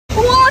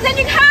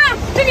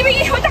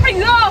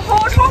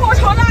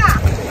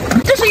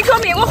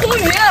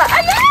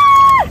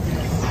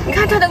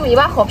尾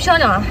巴好漂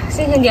亮啊，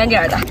星星点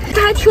点的，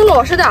它还挺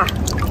老实的。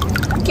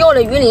掉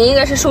了鱼鳞应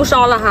该是受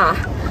伤了哈。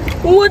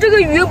我这个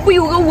鱼不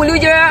有个5、6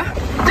斤儿，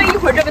这一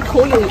会儿这个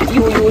头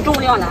有重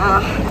量了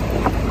啊。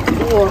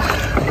哇，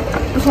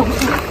不错不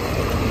错。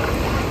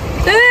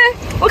哎，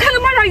我看到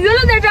八爪鱼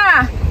了，在这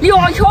儿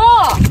2条。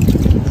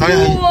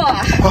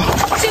哇，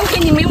幸亏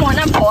你没往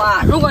那跑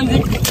啊！如果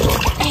鱼，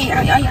哎呀，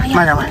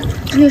慢点，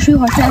这里水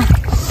好深。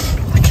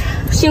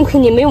幸亏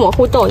你没往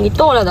后倒，你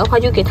倒了的话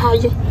就给它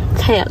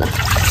踩了，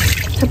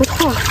还不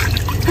错。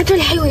哎，这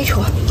里还有一条。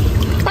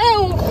哎呀，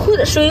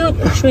我水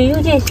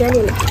又进鞋里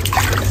了。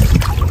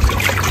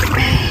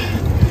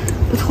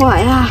不错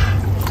呀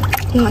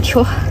，2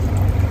条。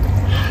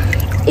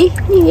哎，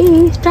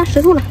你扎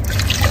石头了，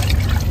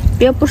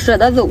别不舍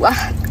得走啊！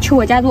去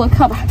我家做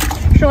客吧。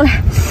收了，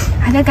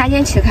还得赶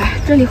紧起开，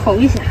这里好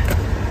危险，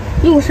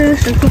又深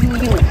石头又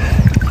硬了。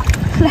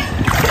来，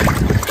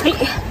哎，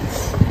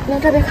来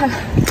这边看看，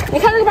你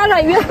看这个八爪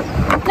鱼，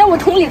在我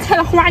桶里开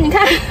了花，你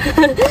看，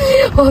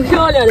好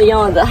漂亮的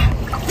样子。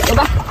走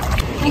吧，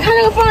你看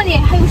这个缝里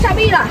还有扇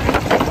贝呢，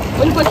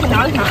我就过去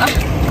拿一下啊。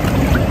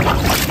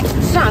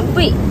扇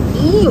贝，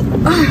哎呦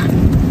啊，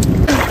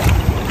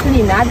这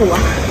里难得，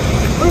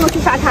不用去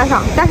沙滩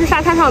上，但是沙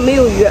滩上没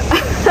有鱼，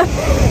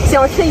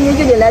想吃鱼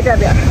就得来这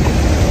边。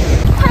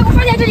哎，我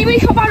发现这里有一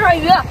条八爪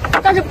鱼，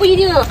但是不一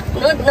定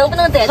能不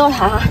能逮到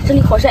它啊。这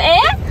里好深，哎，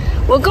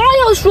我刚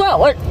要说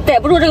我逮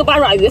不住这个八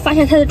爪鱼，发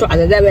现它的爪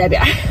子在外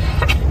边，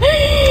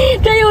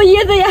真有意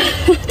思呀！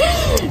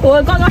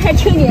我刚刚还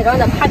挺紧张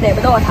的，怕逮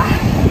不到它。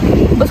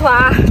不错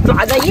啊，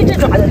一只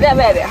爪子在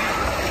外边。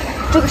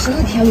这个石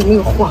头底下有没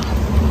有货？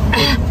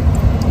哎，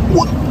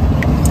我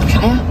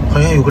啥呀？好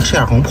像有个赤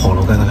眼红跑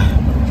了，刚才。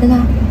真的？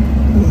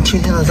你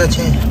轻轻的再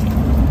牵一下。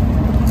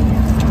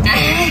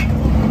哎，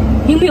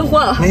有没有货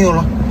了？没有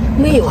了。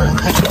没有了。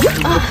看有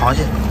个螃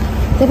蟹。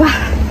来吧，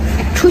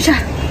出去。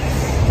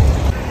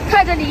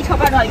看这里一条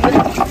八爪鱼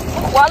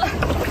活了，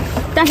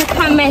但是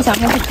看卖相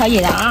还是可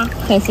以的啊，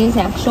很新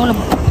鲜，收了吧。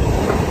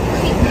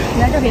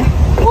来这边。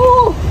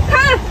哦，看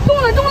动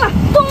了！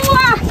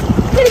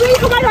这里边一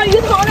条八爪鱼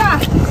藏着。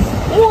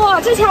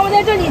哇，之前我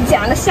在这里捡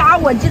了虾，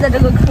我记得这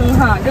个坑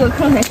哈，这个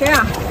坑很深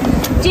啊。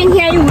今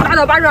天又抓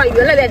到八爪鱼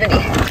了，在这里，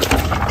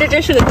这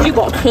真是个低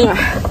保坑啊！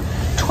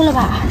出来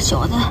吧，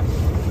小子！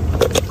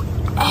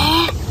哎，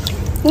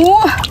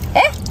哇，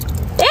哎，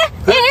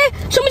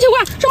什么情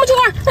况？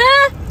哎，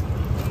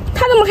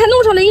他怎么还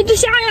弄上来一只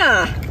虾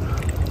呀？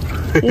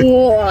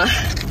哇，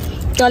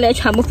这来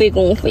全不费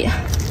功夫呀！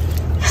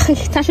嘿，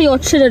他是要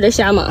吃这只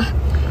虾吗？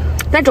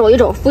再找一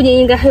找，附近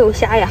应该还有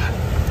虾呀。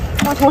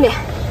往桶里。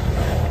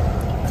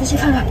仔细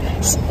看看，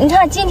你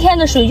看今天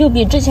的水就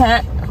比之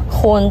前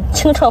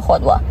清澈好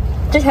多，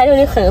之前这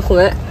里很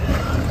浑。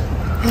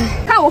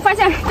看，我发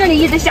现这里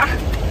一只虾，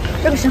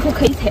这个时候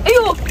可以踩。哎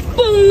呦，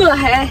蹦了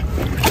还，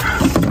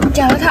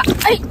捡了它。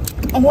哎，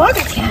我的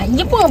天，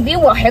一蹦比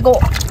我还高。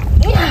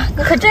哎呀，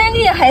你可真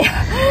厉害呀！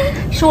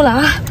收了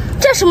啊，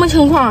这什么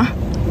情况？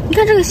你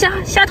看这个虾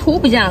头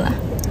不见了。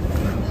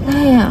哎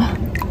呀，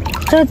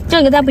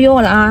这个咱不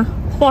要了啊，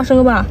放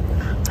生吧。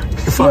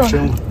放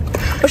生。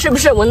不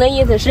是，我那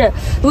意思是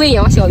喂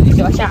养小鱼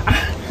小虾。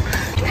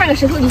看看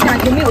石头底下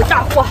有没有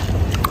大货。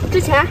之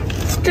前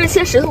这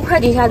些石头块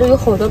底下都有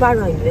好多八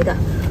爪鱼的。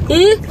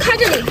咦，看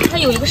这里还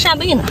有一个扇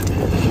贝呢，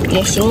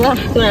也行啊，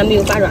虽然没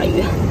有八爪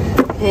鱼。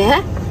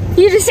哎，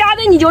一只虾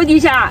在你脚底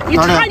下，你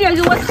差点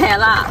给我踩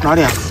了。哪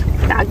里？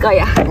大哥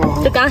呀，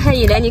这赶海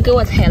以来你给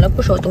我踩了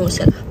不少东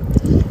西了。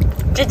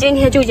这今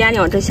天就捡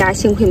2只虾，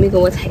幸亏没给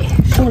我踩，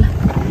收了。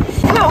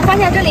看，我发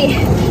现这里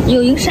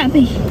有一个扇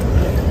贝，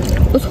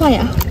不错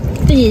呀。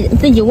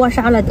自己卧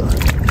沙了都，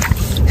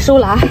收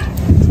了啊！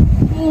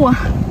哇，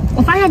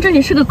我发现这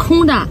里是个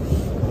空的，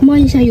摸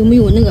一下有没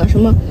有那个什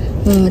么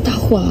大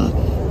货啊，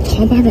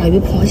藏八爪鱼、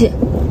螃蟹。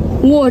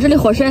哇，这里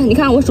好深，你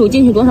看我手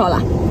进去多少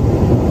了？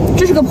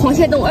这是个螃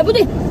蟹洞，哎不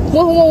对，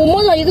我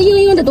摸到一个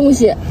硬硬的东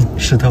西，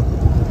石头。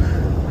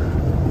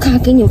看，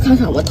给你们看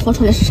看，我掏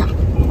出来是啥？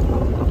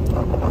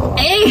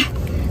哎，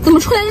怎么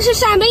出来的是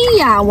扇贝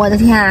呀？我的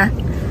天，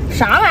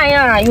啥玩意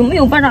儿？有没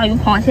有八爪鱼、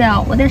螃蟹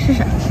啊？我再试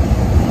试。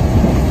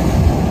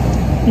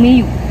没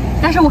有，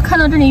但是我看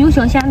到这里有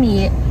小虾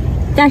米，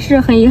但是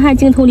很遗憾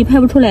镜头里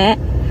拍不出来。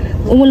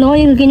我捞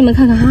一个给你们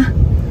看看哈，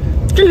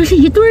这里是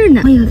一对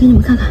呢，捞一个给你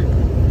们看看。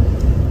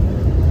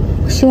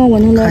希望我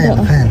能捞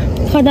到啊！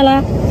看到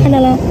了。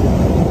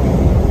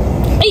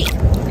哎，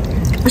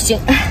不行，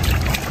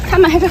他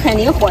们还是很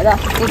灵活的，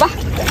走吧。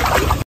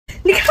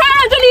你看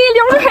这里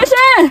流入海参，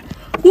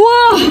哇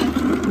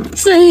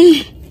塞！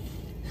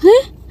哎，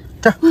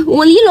这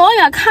我离老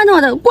远看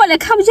到的，过来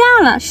看不见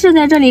了，是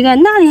在这里个，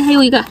那里还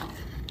有一个。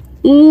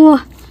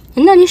哇，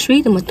那里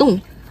水怎么动？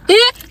哎，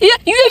鱼，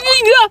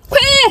快！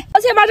而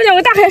且把这2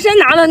个大海参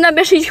拿了，那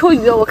边是一条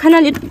鱼，我看那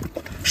里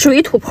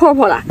水吐泡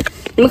泡了。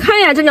你们看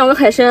一下这2个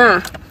海参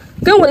啊，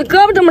跟我的胳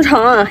膊这么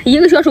长，一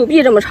个小手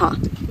臂这么长，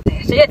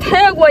这也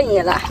太过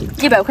瘾了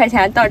！100块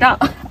钱到账。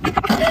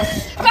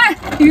看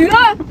鱼，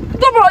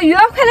多宝鱼，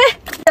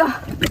快来！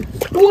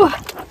哇，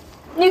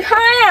你看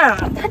呀，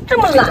它这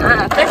么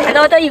懒，被踩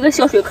到在一个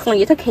小水坑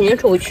里，它肯定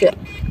出不去。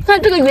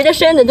看这个鱼的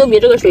身子都比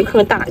这个水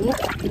坑大，你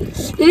看，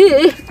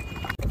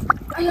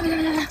哎呀呀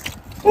呀呀！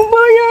妈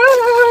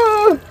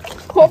呀，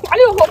好滑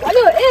溜，好滑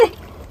溜！哎，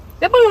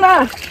别蹦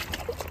了！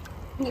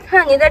你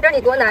看你在这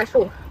里多难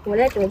受，我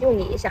来拯救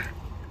你一下。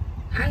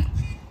哎，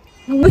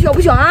不小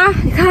不小啊！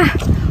你看，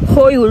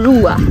好有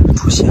肉啊！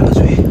出血了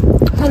嘴，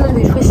它的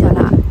嘴出血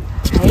了。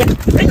哎呀，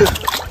哎呀！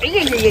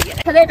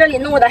他在这里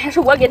弄的，还是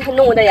我给他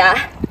弄的呀？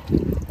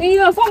哎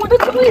呀，放我的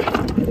腿，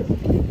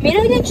没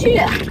扔进去。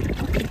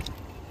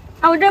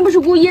啊，我真不是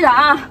故意的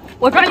啊！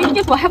我抓鱼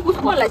技术还不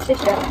错了，其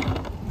实。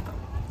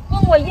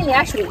帮我一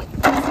脸水，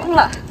行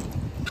了，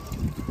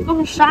都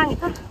是沙，你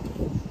看。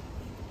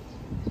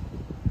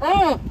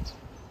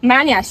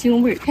满脸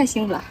腥味，太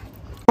腥了。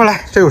过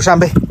来，这有扇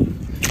贝，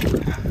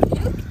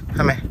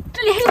看没？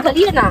这里还有蛤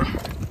蜊呢。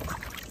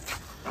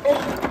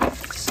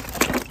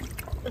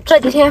这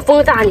几天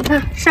风大，你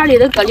看沙里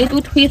的蛤蜊都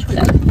推出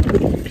来了。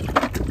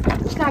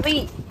扇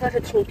贝倒是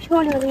挺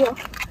漂亮的哟，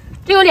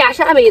只有俩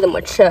扇贝怎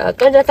么吃？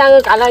跟这3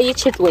个蛤蜊一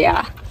起煮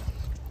呀？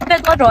再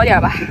多找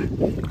点吧。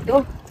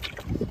有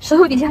石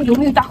头底下有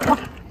没有大货？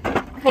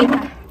看一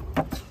看，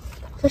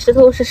这石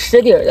头是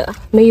实底的，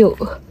没有。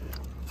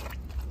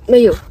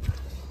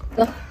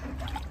走，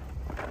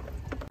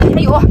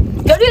还有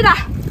小绿的，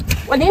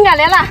我灵感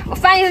来了，我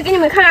翻一个给你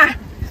们看，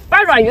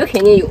八爪鱼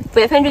肯定有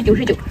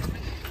，99%。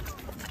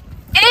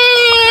哎，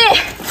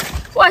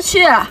我去，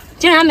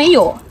竟然没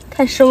有，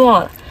太失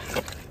望了，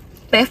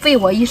白费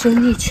我一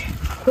身力气，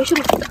回去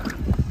吧。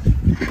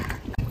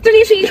这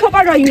里是一条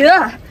八爪鱼，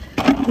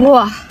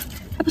哇，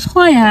还不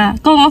错呀！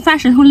刚刚翻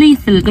石头累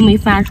死了都没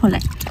翻出来，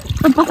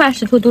那不翻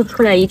石头都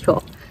出来一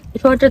条，你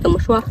说这怎么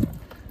说？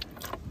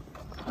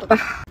好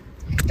吧，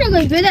这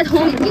个鱼在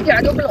桶里一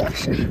点都不老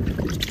实。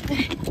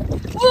哎，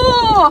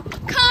哦，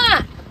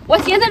看，我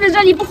寻思着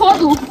这里不好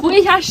走，扶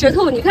一下石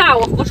头，你看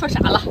我扶出啥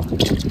了？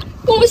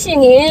恭喜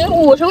您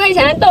50块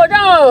钱到账。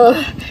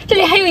这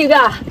里还有一个，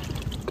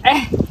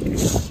哎，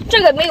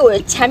这个没有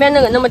前面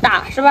那个那么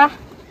大，是吧？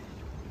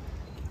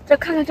这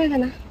看看这个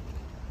呢，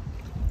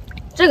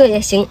这个也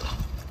行，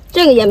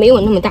这个也没有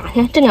那么大，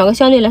看这2个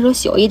相对来说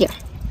小一点，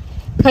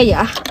可以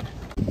啊。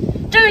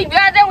这个鱼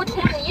啊，在我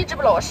桶里一直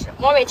不老实，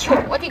往外跳，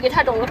我得给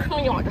它找个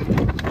坑养着。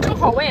正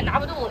好我也拿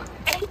不动了，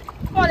哎，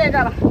放在这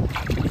吧，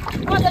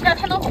放在这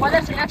它能活的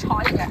时间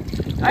长一点，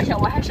而且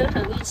我还省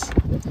力气。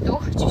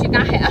走，继续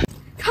赶海啊！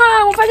看，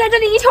我发现这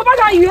里一条八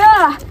爪鱼，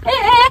哎，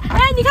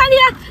你看，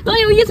老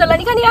有意思了。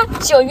你看，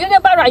小鱼跟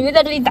八爪鱼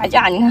在这里打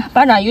架。你看，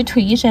八爪鱼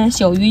腿一伸，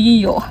小鱼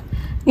一咬。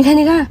你看，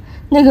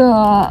那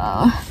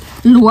个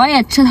螺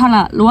也吃它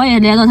了，螺也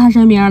来到它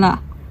身边了。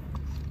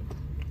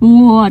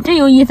哇，真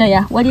有意思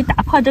呀！我得打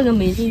破这个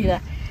美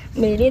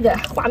丽的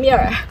画面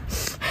儿。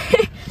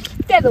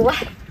带走吧。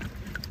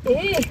哎，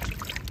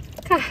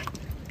看，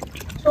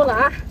收了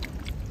啊！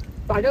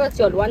把这个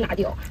小螺拿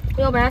掉，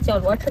要不然小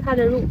螺吃它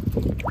的肉。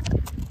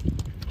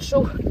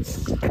收。哇，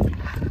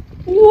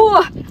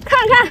看，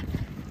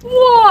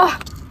哇，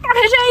大海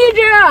参一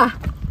只！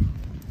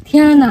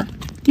天哪，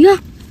你看，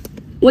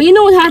我一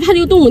弄它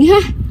就动，你看，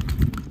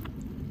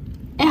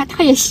哎呀，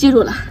它也吸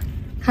住了，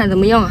看怎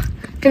么样啊？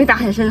这个大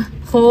海参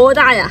好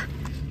大呀，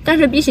但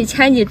是比起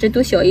前几只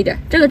都小一点，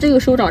这个只有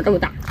手掌这么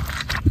大，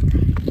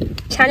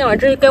前2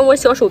只跟我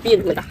小手臂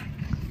这么大。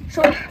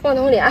收了，放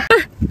桶里啊！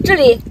这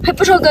里还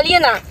不少蛤蜊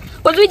呢。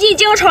我最近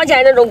经常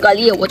捡这种蛤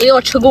蜊，我都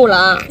要吃够了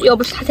啊！要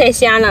不是它太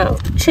咸了，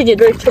吃几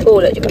顿吃够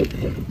了就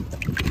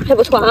还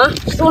不错啊！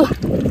收了。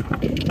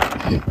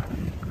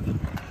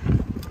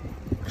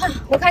看，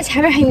我看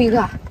前面还有一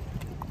个，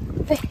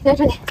对，在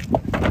这里。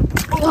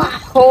哇，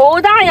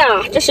好大呀！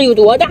这是有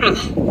多大？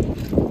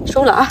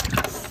收了啊！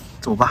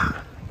走吧。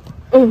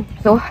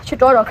走，去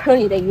找找坑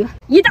里的鱼。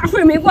一大会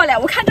儿没过来，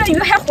我看这鱼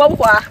还活不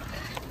活？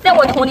在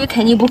我桶里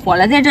肯定不活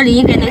了，在这里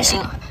应该能行。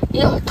哎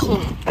呀，桶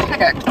差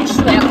点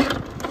摔了。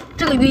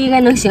这个鱼应该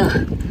能行，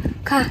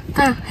看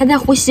还在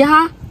呼吸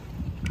哈。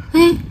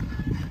哎，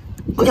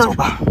快走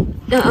吧。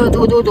走，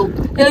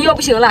要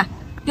不行了，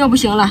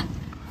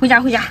回家。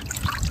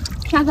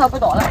天色不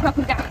早了，快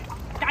回家，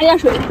加点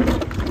水。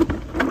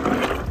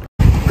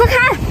快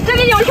看，这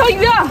里2条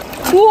鱼，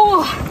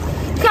哇，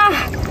看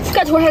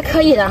个头还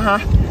可以的哈，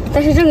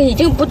但是这个已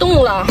经不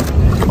动了。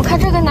我看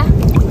这个呢，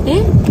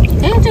哎，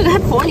这个还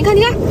跑，你看，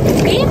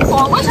哎，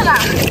跑过去了，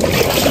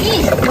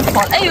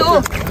跑，哎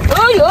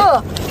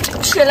呦，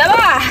吃了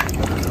吧？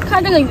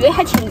看这个鱼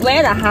还挺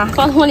乖的哈，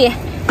放桶里。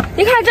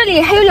你看这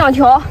里还有2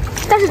条，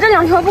但是这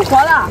2条不活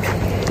了。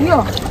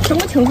哟，什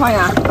么情况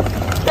呀？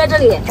在这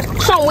里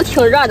上午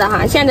挺热的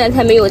哈，现在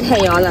才没有太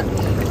阳了，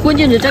估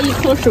计是这一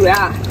桶水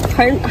啊，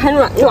很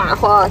暖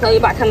和，所以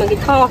把它们给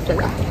烫死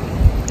了。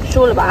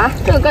收了吧啊，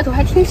这个个头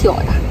还挺小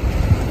的，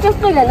这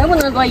4个能不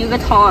能做一个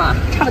汤啊？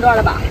差不多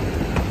了吧？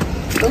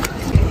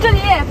这里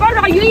八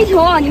爪鱼1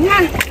条，你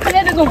看它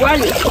在这个窝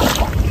里。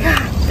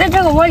在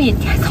这个窝里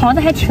藏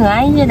的还挺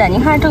安逸的，你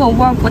看这个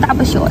窝不大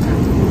不小的，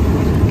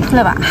出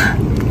来吧？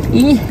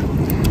咦，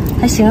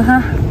还行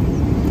哈，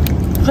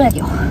拽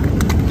掉，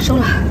收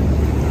了。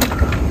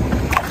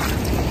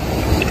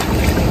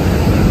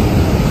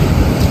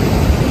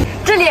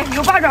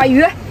有八爪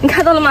鱼，你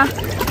看到了吗？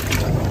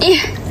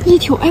一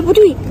条，哎，不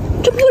对，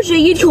这不止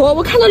一条，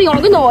我看到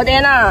2个脑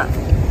袋呢。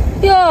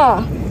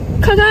哟，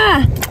看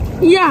看，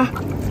呀，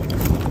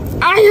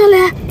哎呀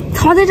嘞，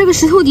藏在这个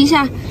石头底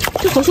下，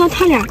就好像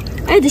他俩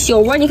爱的小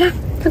窝。你看，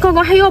他刚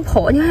刚还要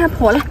跑，你看还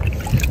跑了，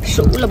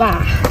熟了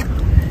吧？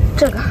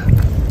这个，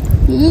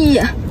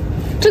咦，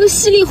这个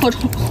吸力好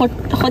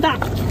大，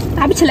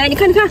打不起来。你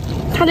看，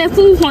他在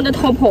疯狂的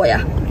逃跑呀！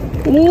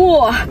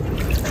哇，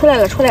出来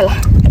了！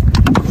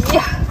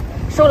呀，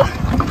收了。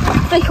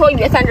这条鱼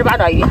3只八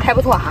爪鱼还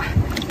不错哈。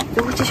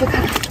然后继续看，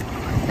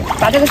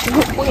把这个石头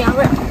铺原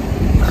味儿。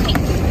嘿，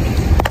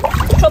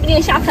说不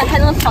定下次还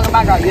能藏个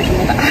八爪鱼什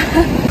么的。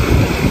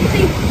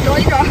嘿，找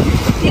一找，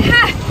你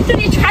看这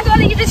里全多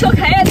了一只小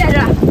可爱在这。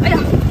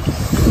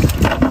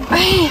哎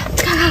呀，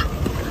看，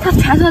它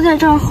蜷缩在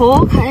这儿，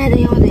好可爱的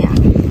样子呀，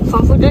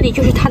仿佛这里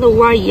就是它的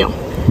窝一样。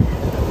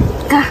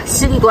看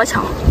吸力多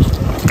强，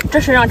这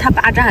是让它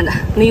霸占的，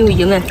没有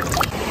疑问。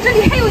这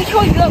里还有一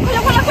条鱼，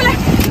快来！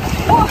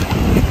哇，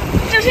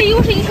这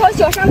又是一条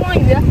小沙光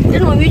鱼，这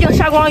种鱼叫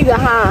沙光鱼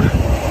哈。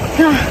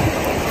看，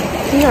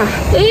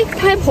哎，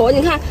它还跑，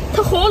你看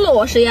它好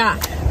老实呀。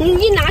你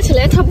一拿起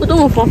来它不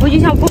动，仿佛就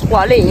像不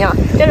活了一样。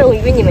这种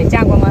鱼你们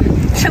见过吗？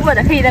吃过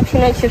的可以在评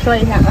论区说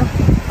一下啊。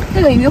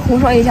这个鱼红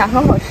烧一下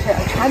很好吃，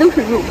全都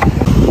是肉。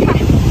看，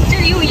这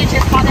里有一只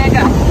藏在这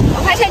儿。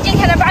我发现今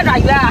天的八爪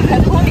鱼啊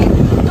很聪明，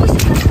都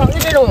喜欢藏在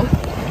这种，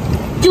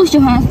就喜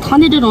欢藏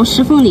在这种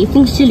石缝里、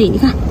缝隙里。你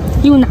看，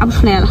又拿不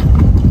出来了，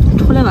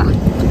出来吧！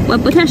我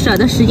不太舍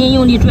得使劲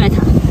用力拽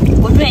它，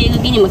我拽一个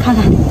给你们看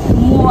看。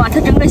哇，它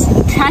整个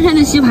全身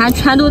的吸盘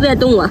全都在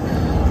动啊！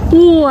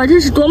哇，这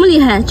是多么厉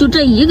害！就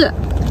这一个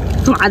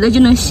爪子就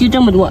能吸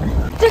这么多。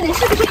这里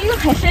是不是一个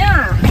海参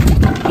啊？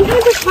你看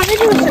这藏在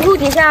这个石头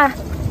底下。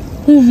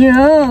哎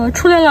呀，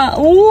出来了！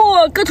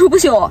哇，个头不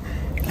小，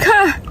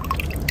看，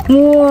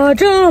哇，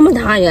这么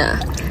大呀！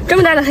这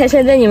么大的海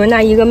参在你们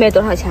那一个卖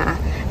多少钱？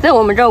在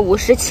我们这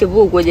50起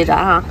步，估计着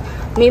啊，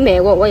没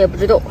买过我也不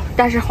知道，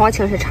但是行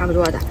情是差不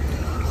多的。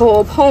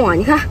好胖啊！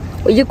你看，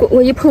我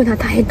一碰它，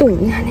它还动，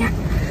你看，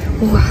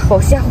哇，好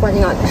鲜活的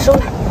样子。收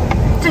了，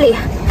这里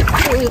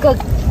还有一个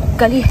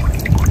蛤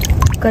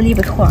蜊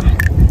不错，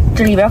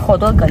这里边好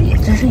多蛤蜊，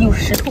真是有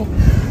石头，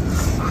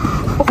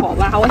不好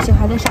吧？我喜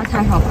欢在沙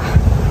滩上吧。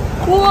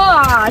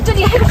哇，这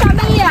里还有沙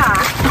贝呀！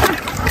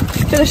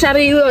这个沙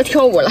贝又要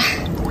跳舞了。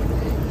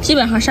基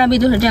本上沙贝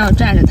都是这样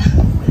站着的，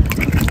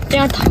这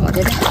样躺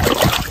着的。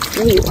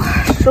哎呦，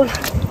收了。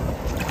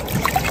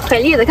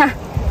海蛎子看，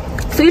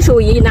随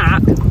手一拿，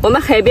我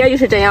们海边就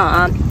是这样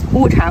啊，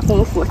物产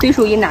丰富，随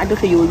手一拿都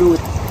是有肉的。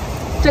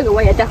这个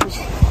我也带回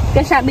去，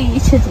跟沙贝一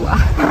起煮啊。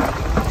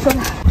收了。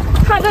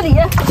看这里，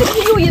是不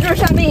是又一对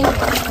沙贝？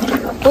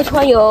不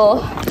错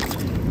哟。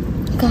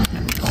看。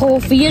好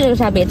肥呀，这个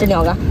沙贝，这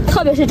2个，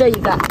特别是这一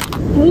个，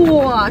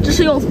哇，这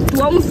是要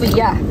多么肥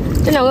呀！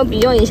这2个比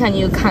较一下，你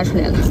就看出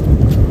来了。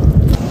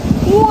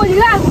哇，你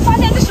看，我发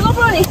现这石头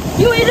缝里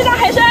有一只大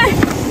海参。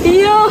哎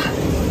呦，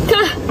看，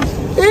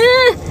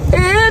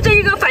这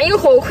一个反应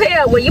好快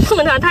呀！我一碰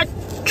它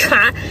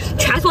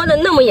蜷缩的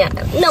那么远，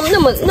那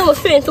么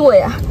迅速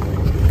呀！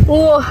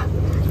哇，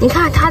你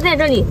看它在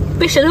这里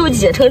被石头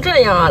挤成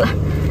这样了，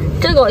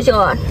真搞笑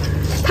啊！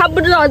它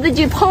不知道自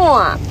己胖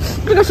啊。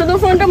这个石头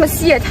缝这么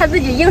细，他自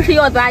己硬是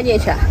要钻进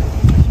去，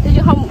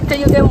这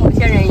就跟某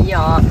些人一样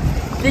啊，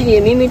自己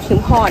明明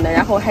挺胖的，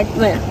然后还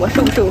问我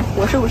瘦不瘦，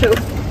我瘦不瘦？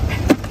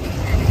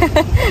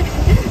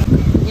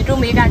你皱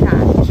眉干啥？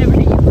是不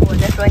是以后我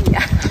在说你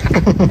啊？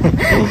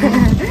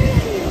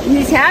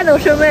以前都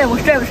是问我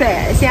帅不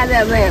帅，现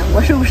在问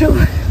我瘦不瘦？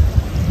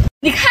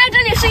你看这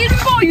里是一只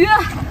鲍鱼，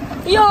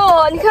哟，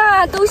你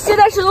看都吸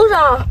在石头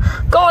上，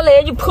刚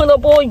来就碰到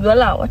鲍鱼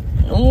了，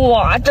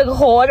哇，这个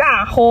好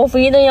大好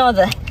肥的样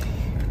子。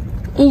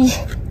咦，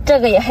这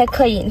个也还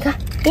可以，你看，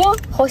哇，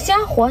好鲜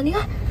活！你看，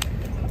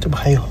这不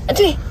还有？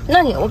对，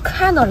那里我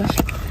看到了，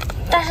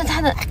但是它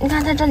的，你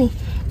看它这里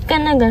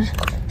跟那个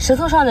石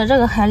头上的这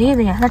个海蛎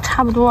子呀，它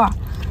差不多，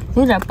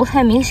有点不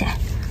太明显。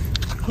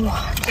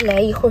哇，再来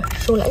一会儿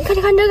收了，你看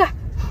这个，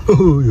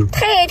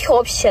太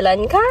调皮了，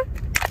你看，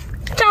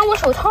粘我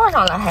手套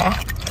上了还，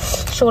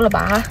收了吧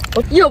啊！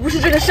要不是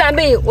这个扇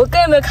贝，我根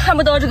本看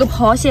不到这个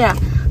螃蟹。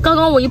刚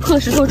刚我一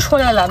碰石头出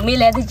来了，没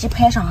来得及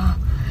拍上啊。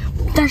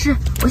但是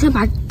我先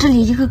把这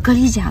里一个蛤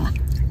蜊捡了，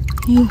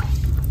哟，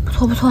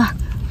不错。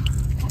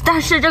但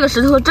是这个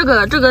石头，这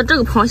个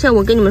螃蟹，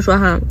我跟你们说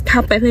哈，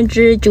它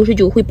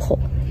99%会跑。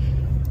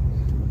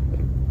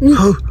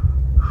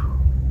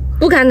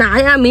不敢拿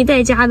呀，没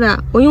带夹子，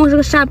我用这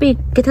个扇贝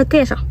给它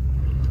盖上，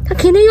它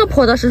肯定要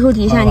跑到石头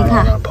底下。你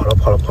看，跑了。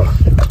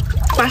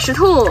把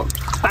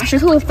石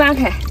头翻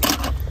开，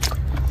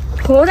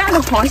好大的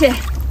螃蟹。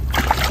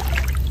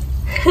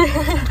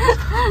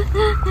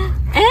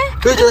哎，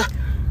对，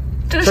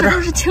这个石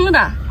头是轻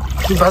的，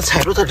你把它踩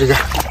住它直接，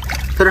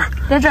在这儿，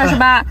在这儿是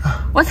吧？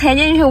我踩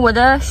进去，我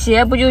的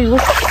鞋不就有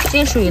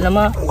进水了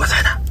吗？我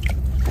踩的，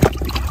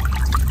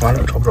完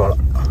了，找不着了，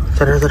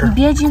在这儿。你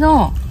别激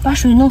动，把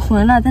水弄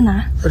浑了再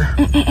拿。在这儿。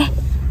哎，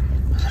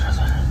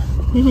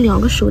我用2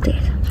个手逮着。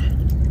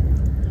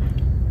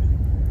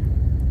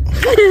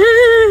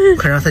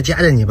快让它夹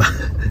着你吧。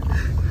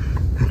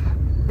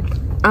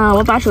啊，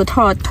我把手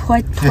套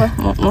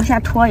往下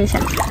拖一下，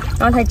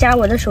让它夹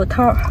我的手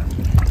套。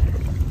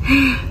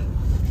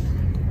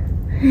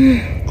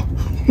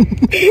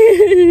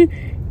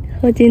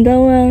好紧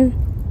张啊！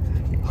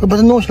快把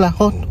它弄起来，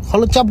好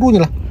了，夹不住你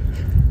了。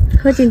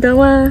好紧张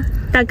啊，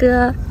大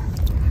哥！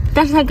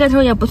但是它个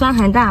头也不算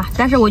很大，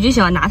但是我就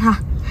想拿它。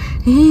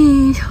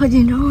好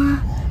紧张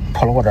啊！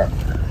跑到我这儿。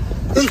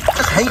哎，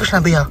这还有一个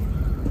扇贝啊！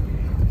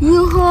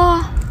哟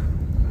呵，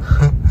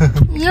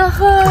哟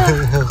呵，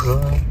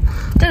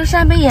这个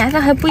扇贝颜色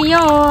还不一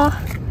样哦。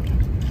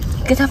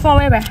给它放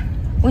外边，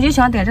我就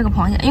想逮这个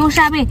螃蟹，用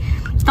扇贝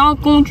当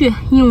工具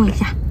用一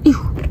下。哎呦，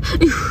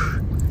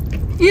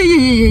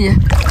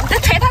再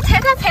踩它！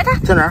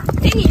在哪儿？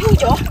给你用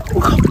脚。我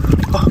靠！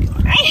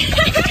哎，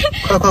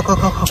快！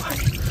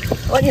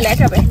我得来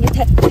这边，你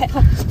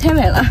太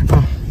稳了。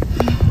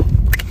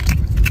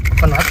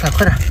我拿起来，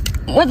快点！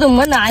我怎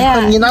么拿呀？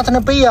你拿它那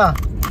背呀！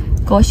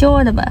搞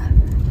笑的吧？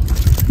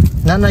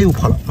那又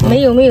跑了。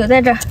没有，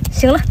在这儿。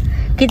行了，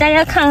给大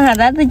家看看，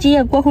咱自己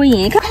也过会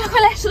瘾。快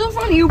来，石头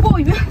缝里有鲍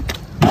鱼。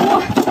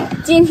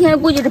今天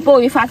估计这鲍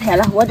鱼发财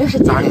了，我这是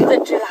捡的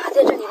只拉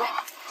在这里边。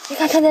你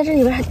看它在这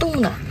里边还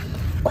动呢，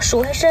我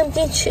手还伸不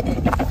进去。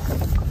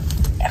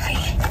嘿，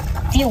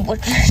第5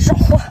只上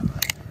货，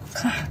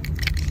看，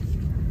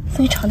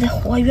非常的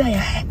活跃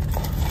呀，还。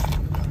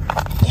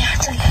呀，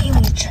这里还有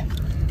1只，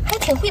还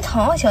挺会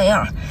藏，小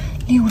样。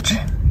6只，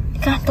你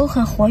看都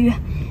很活跃。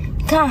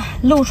你看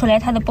露出来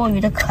它的鲍鱼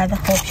的壳子，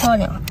好漂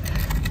亮，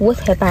五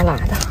彩斑斓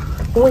的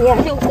，5颜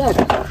6色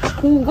的，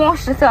五光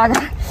十色的。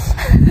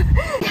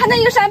看那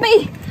有扇贝，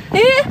哎，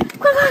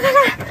快！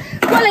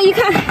过来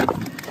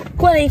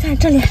一看，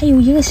这里还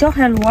有一个小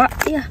海螺。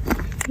哎呀，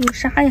有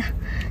啥呀？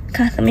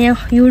看怎么样？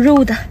有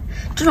肉的，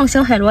这种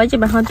小海螺基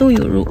本上都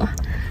有肉啊。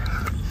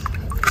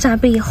扇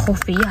贝也好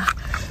肥呀！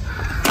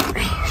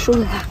哎，收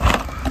了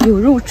它，有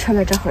肉吃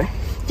了这会儿。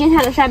今天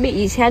的扇贝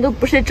以前都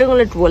不是蒸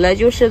了煮了，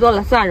就是做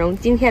了蒜蓉。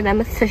今天咱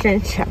们刺身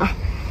吃啊！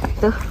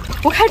走，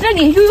我看这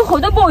里又有好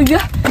多鲍鱼。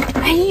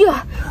哎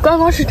呀，刚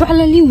刚是抓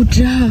了6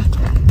只啊！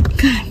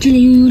看这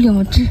里又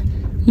有2只。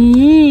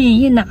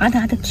一拿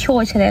它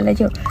跳起来了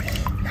就。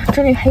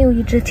这里还有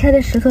1只贴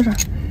在石头上。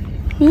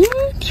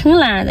挺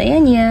懒的呀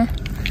你。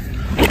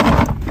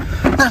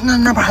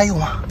那边还有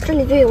吗？这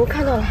里对，我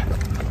看到了。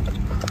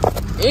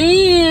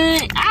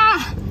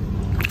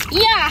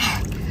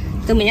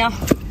怎么样？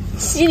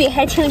吸力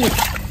还挺有。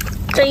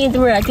这一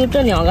对啊，就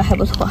这2个还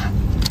不错。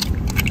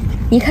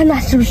你看那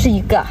是不是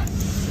一个？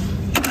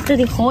这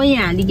里好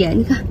眼力，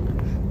你看。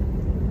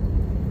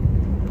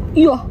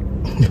哟，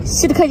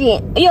吸得可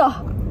紧。哎呦，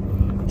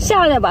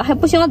下来吧，还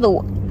不想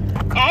走。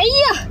哎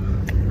呀，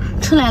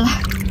出来了，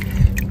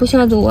不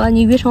想走啊？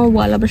你遇上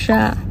我了不是？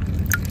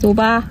走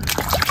吧。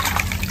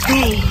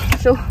哎，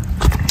收。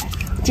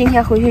今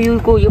天回去又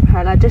够一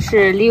盘了，这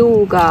是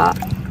6个，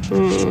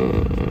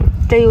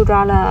这又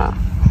抓了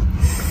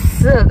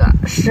4个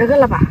，10个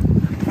了吧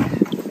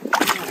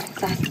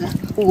？3、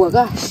4、5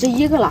个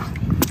，11个了，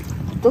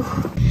都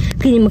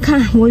给你们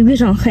看，我遇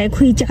上海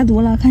葵家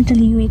族了。看这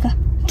里有一个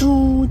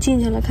猪进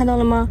去了，看到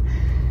了吗？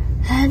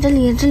哎，这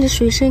里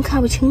水深看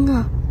不清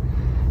啊。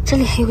这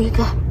里还有一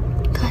个，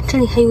看这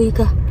里还有一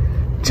个，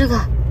这个，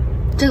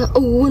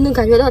我能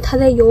感觉到它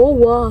在咬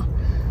我。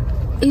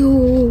哎呦，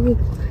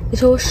你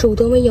说我手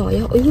多么痒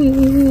痒！哎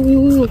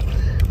呦，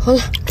好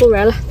了，够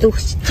玩了，走，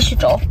继续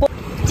找。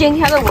今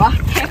天的我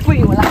太富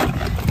有了，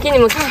给你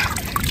们看，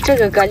这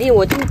个蛤蜊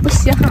我都不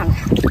稀罕了。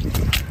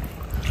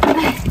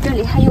哎，这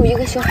里还有一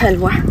个小海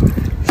螺，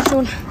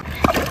收了，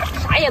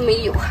啥也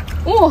没有。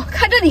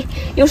看这里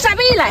有扇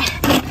贝来。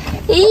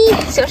咦，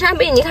小扇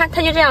贝，你看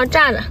它就这样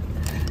站着，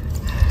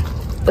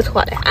不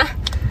错的啊，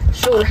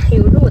收了，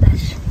有肉的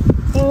是。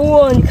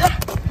你看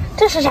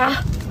这是啥？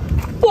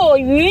鲍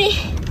鱼，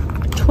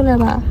出来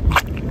吧。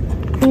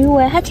我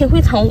还挺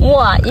会藏。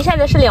一下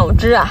子是2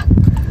只啊。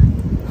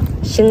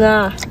行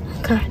啊，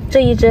看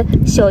这一只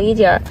小一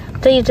点，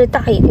这一只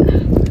大一点，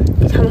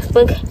给它们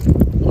分开。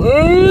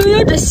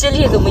这吸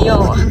力怎么样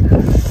啊？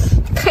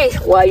太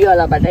活跃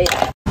了吧这也！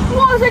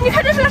哇塞，你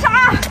看这是个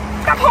啥？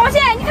大螃蟹，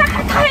你看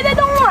它还在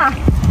动啊！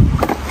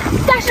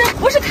但是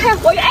不是太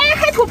活跃？哎，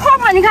还吐泡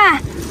泡，你看，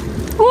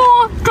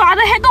爪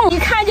子还动，一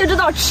看就知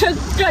道吃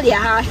这里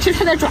啊，吃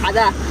它的爪子。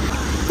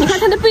你看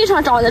它的背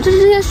上长的，这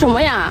是些什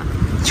么呀？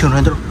青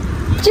春痘。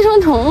寄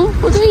生虫？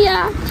不对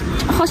呀，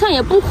好像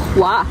也不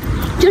活，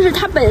就是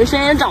它本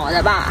身长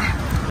的吧。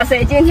哇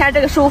塞，今天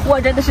这个收获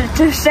真的是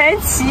真神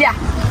奇呀，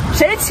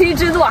神奇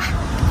之作，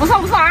不错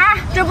啊！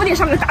这不得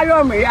上个大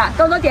热门啊！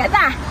多多点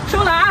赞，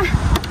收了啊！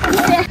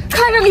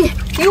看这里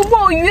有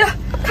鲍鱼，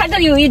看这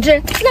里有1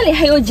只，那里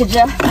还有几只。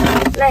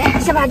来，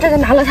先把这个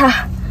拿了它。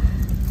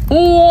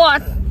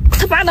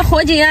它拔的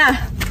好紧啊！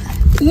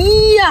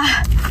咦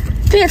呀，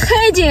这也太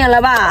紧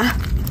了吧！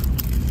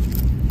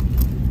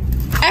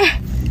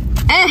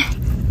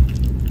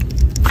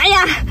哎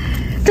呀，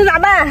这咋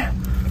办？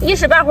一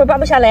时半会儿拔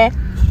不下来，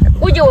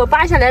估计我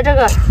拔下来这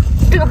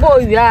个鲍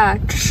鱼啊，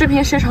视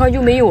频时长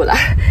就没有了。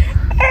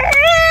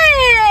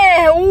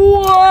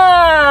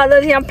我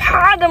的天，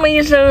啪这么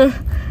一声，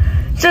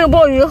这个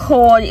鲍鱼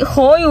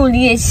好有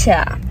力气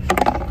啊！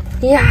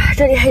呀，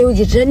这里还有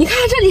几只，你看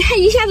这里还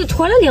一下子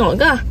脱了2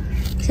个。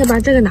先把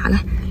这个拿来，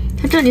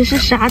它这里是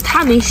啥？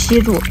它没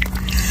吸住。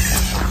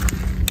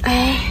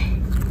哎，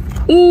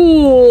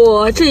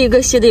这一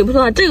个吸的也不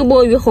错，这个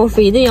鲍鱼好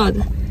肥的样子。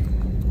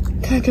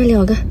看这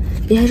2个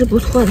也还是不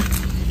错的，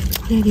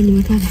来给你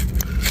们看看。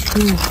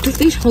这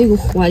非常有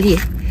活力。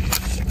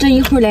这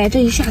一会儿来，这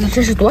一下子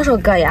这是多少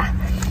个呀？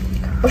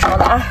不少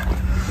了啊！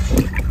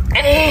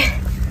哎，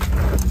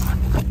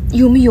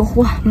有没有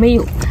货？没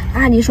有。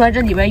按理说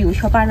这里边有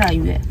条8爪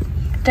鱼，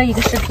这一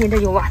个视频这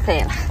就哇塞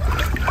了。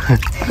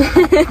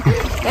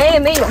哎，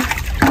没有，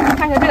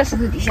看看这个石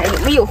头底下有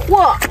没有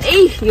货？哎，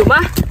有吗？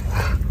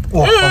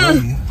哇，好多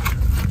鱼！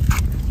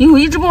有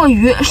一只鲍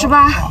鱼是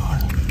吧？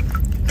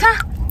看，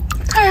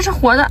它也是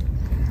活的。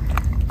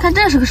看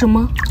这是个什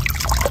么？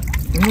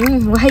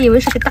我还以为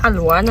是个大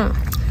螺呢，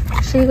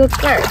是一个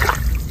盖儿。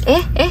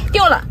哎，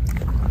掉了，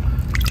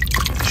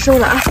收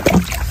了啊，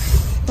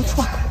不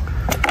错。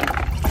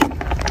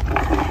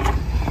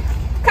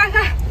看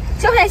看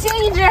小海星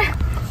一只，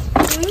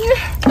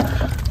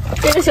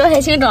这个小海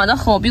星长得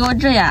好标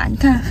致呀，你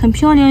看很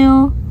漂亮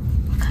哟。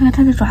看看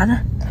它的爪子，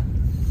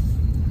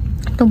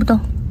动不动？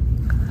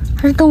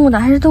还是动物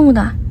的？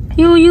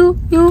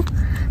哟，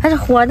还是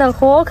活的，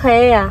好可爱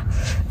呀！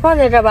放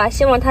在这吧，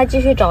希望它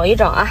继续长一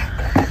长啊。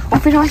我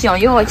非常想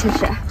要，其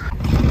实。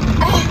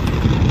哎，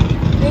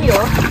没有。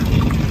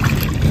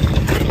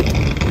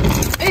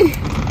哎，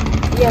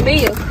也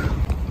没有。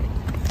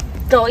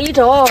找一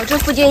找，这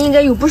附近应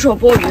该有不少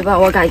鲍鱼吧？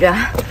我感觉。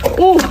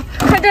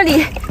看这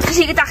里，这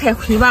是一个大海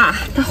葵吧？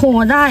它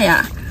好大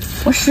呀！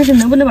我试试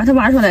能不能把它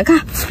挖出来。看，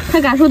它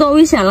感受到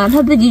危险了，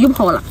它自己就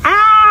跑了。啊，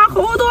好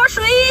多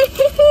水！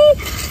嘿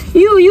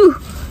嘿，哟，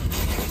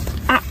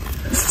啊，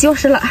消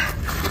失了。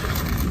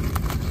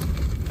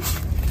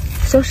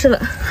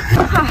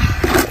哈，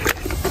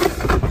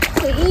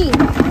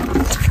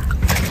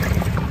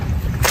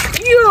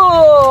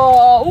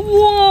哟，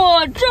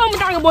哇，这么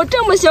大个鲍，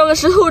这么小个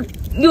石头，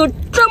有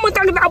这么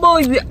大个大鲍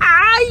鱼，哎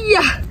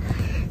呀，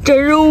这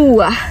肉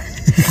啊，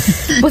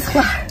不错。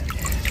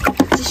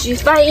继续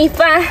翻一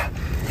翻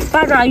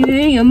，8爪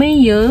鱼有没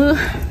有？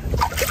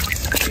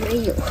没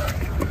有。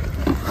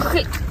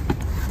嘿，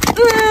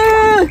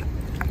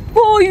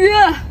鲍鱼，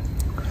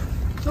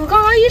我刚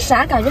刚一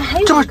闪，感觉还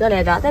有一个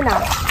来着，在哪？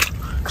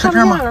看不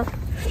见了。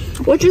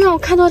我知道，我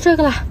看到这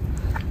个了。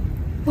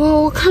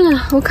我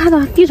看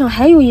到地上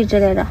还有一只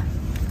来着。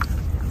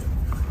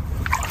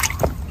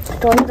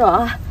找一找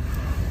啊。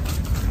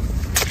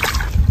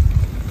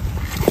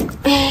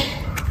哎，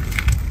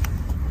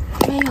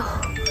没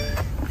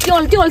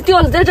有，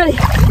掉了，在这里。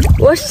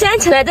我掀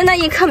起来的那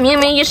一刻，明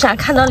明一闪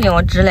看到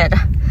2只来着，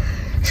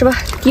是吧？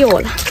掉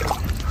了。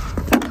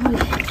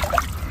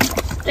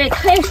这也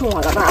太爽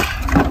了吧！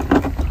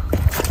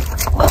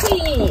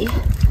嘿，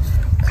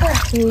看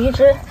有一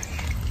只，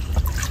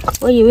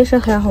我以为是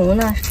海虹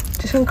呢，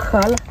只剩壳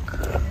了。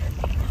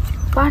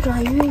8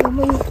爪鱼有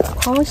没有？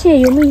螃蟹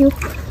有没有？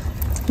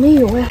没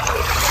有哎，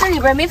这里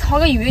边没藏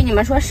个鱼，你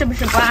们说是不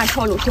是不按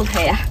套路偷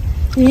拍呀？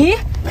咦，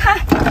看，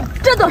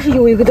这倒是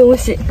有一个东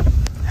西，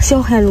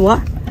小海螺，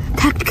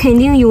它肯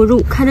定有肉，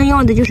看这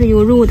样子就是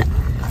有肉的。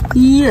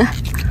咦，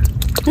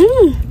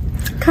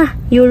看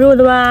有肉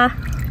的吧？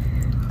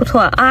不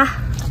错啊，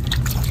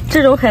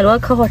这种海螺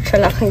可好吃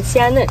了，很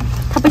鲜嫩，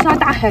它不像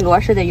大海螺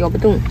似的咬不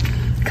动。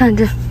看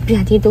这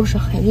遍地都是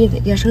海蛎子，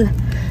野生的，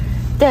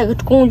带个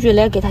工具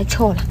来给它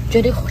撬了，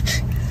绝对好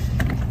吃。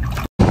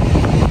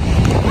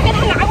我给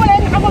它拿过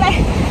来。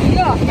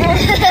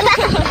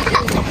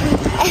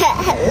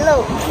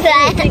漏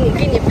翻，给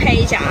你拍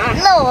一下啊！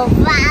漏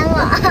翻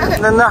了。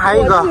那还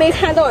有一个，我没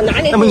看到哪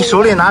里。那么你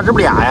手里拿这不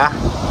俩呀？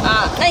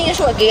啊，那应该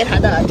是我给他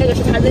的，这个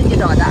是他自己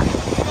找的。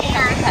对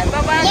呀，海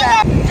巴巴的，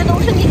这都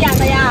是你捡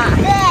的呀？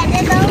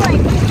对，这都我。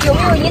有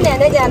没有你奶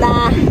奶捡的？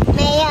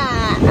没有。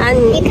啊，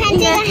你看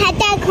这个还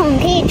带孔，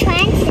可以穿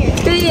起来。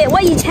对，我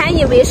以前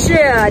以为是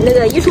那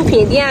个艺术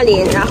品店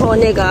里，然后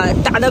那个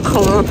打的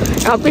孔，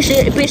然后被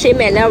谁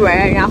买来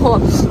玩，然后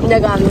那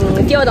个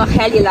掉到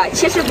海里了。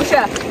其实不是，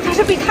它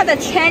是被它的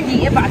天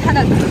敌把它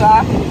的壳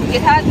给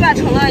它断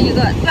成了一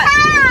个断，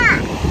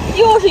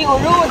又是有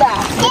肉的。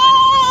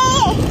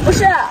不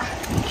是，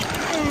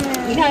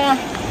你看看，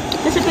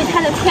这是被它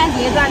的天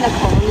敌断的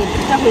孔，你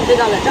这回知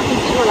道了，这回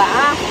记住了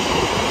啊。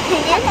肯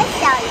定是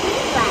小鱼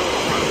断的。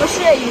不是，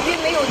鱼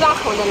没有断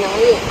孔的能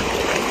力。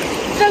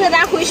这个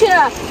咱回去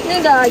那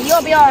个要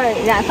不要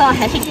染色，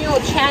还是就用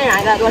天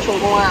然的做手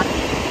工啊？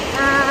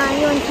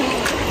用天然。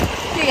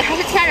对，还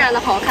是天然的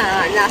好看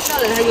啊，染色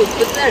了它就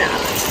不自然了。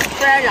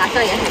虽然染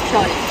色也很漂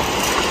亮。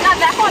那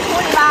咱放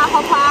桶里吧，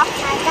好不好？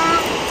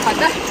好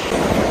的。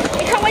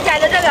你看我捡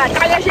的这个，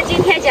大概是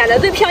今天捡的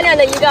最漂亮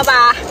的一个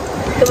吧？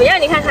怎么样？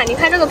你看看，你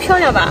看这个漂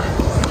亮吧？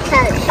是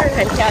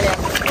很漂亮。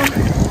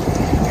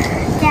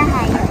这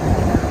还有。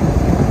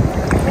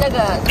那个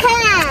看，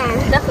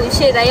那回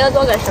去咱要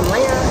做个什么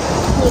呀？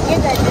你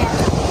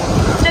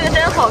这个真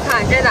好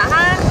看，真的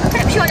哈，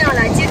太漂亮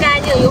了，既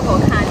干净又好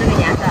看，这个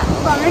颜色。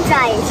我们找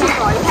一下，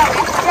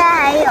这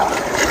还有，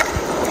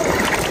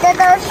这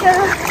都是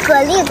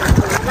蛤蜊壳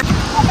吧？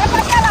我该发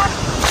现了，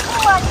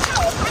哇！你看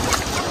我发现了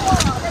什么？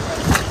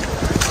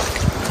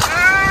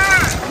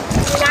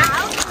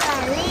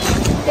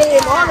对，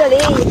毛蛤蜊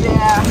一只。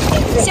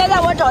现在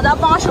我找到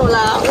帮手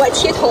了，我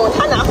提桶，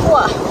他拿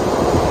货。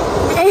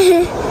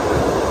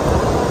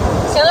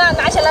行了，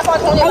拿起来放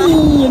桶里吧。哎，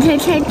他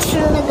才吃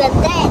了个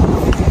蛋。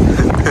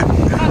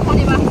放桶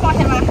里吧，放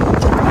下吧。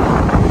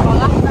好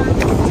了，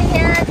今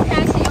天天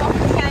气要黑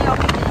的。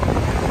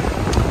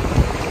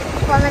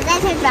我们再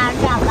去找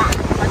找吧。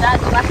好的，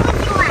走吧。估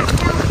计晚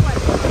上会。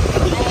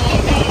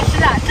是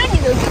的，这你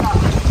都知道。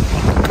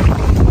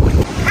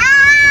啊！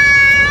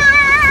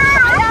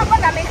哎呀，我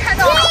咋没看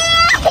到？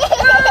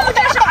这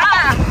是啥？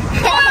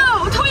哦，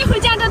我头一回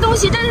见这东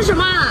西，这是什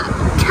么？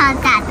超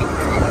大的。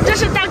这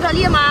是大蛤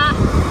蜊吗？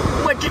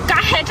我这赶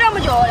海这么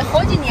久，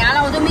好几年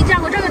了，我都没见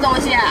过这个东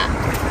西。啊，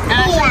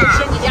摄影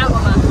师，你见过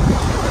吗？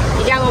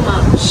你见过吗？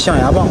象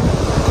牙蚌，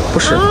不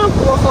是。啊，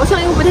我好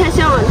像又不太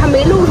像，它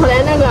没露出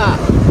来那个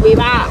尾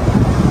巴，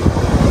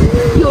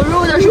有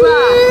肉的是吧？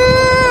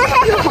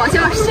又好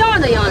像像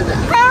的样子。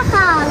太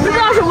好了。不知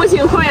道什么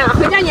情况呀，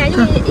回家研究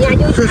研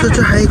究看看。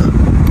这还有一个。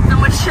怎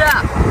么吃？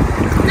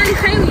那里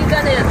还有一个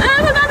呢。哎，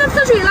它刚才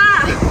刺水了。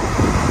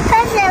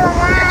开水了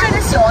吗？这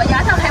个小颜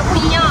色还不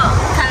一样，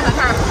看，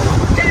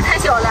这个太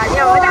小了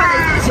，2个大的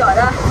一个小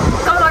的，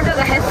刚刚这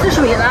个还刺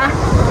水了，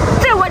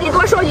这我得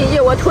多说几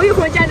句，我头一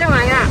回见这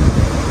玩意儿。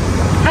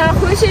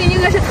回去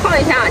应该是烫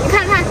一下，你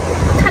看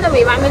它的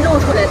尾巴没露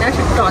出来，但是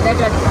长在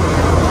这里。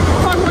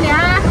放桶里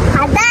啊。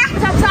好的。不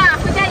错不错，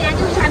回家研究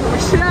一下怎么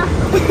吃。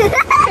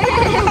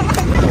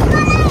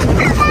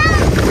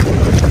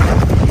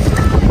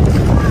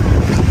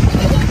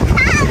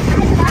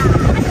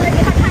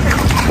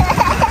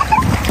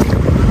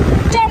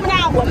这么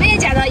大，我们也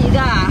捡到一个，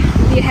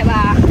厉害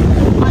吧？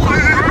好的，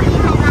厉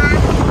害吧？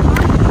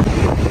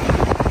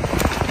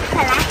快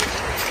来！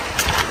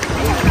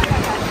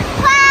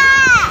快！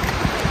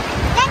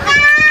干干！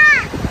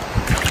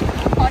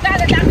好大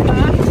的大壳，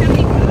下面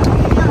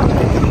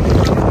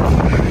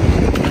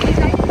你说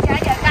你捡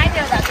点干净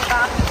的，对吧？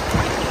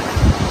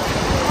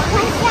我看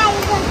下一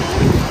个。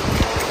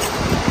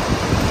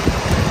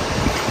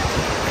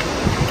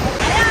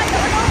哎呀，怎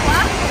么着我？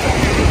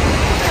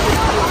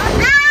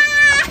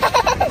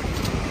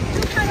又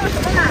看到什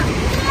么了？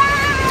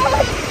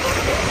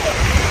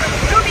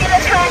猪鼻子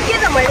称，你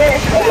怎么认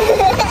识的？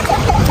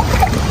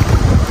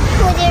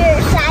估计是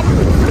沙丁。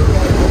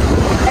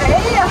哎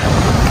呀，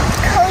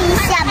抠一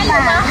下吧。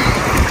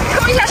抠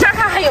一下沙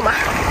看还有吗？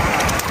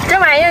这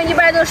玩意儿一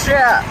般都是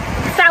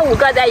3、5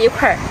个在一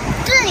块儿。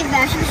这里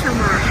边是什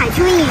么？海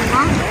蚯蚓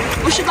吗？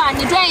不是吧？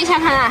你拽一下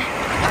看看。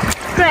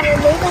拽。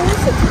没东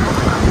西。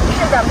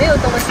是的，没有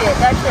东西，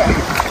但是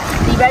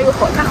里边有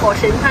它好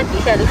深，你看底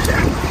下都是。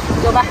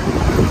走吧。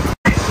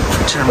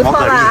这是不毛蛤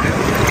蜊错吧？。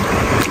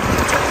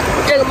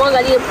这个毛蛤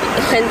蜊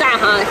很大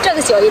哈，这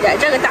个小一点，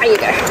这个大一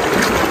点。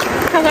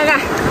看，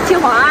听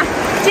好啊！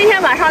今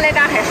天晚上来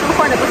赶海收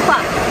获的不错。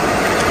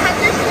它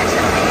这是什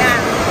么呀？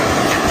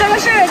这个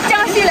是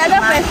江西来的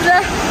粉丝，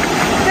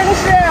这个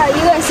是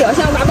一个小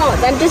象大蚌，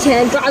咱之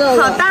前抓到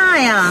的。好大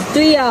呀！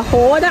对呀，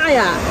好大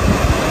呀！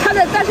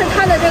但是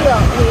它的这个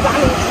尾巴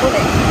没出来。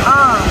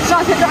啊，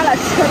上次抓了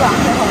吃了，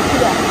很好吃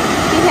的。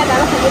今天咱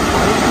们回去烤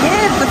一下。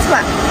也不错。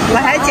我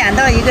还捡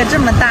到一个这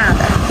么大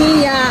的。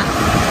对呀，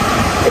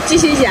继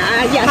续捡，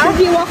眼神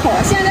比我好。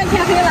现在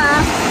天黑了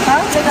啊，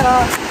这个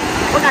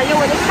我感觉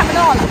我就看不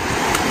到了。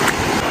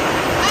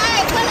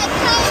哎，过来看。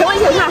请问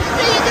请看，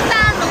这一个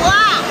大螺，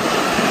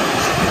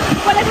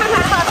过来看看。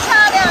好漂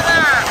亮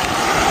啊！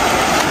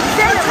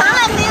我从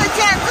来没有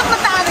见这么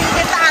大的一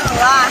个大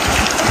螺。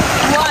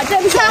哇，这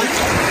不是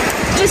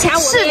之前我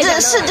们也捡到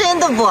的是真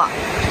的不？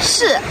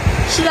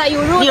是的，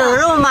有肉的。有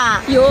肉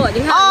吗？有，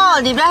你看。哦，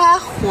里边还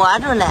活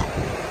着嘞！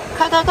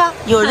看，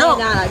有肉。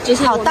太大了，之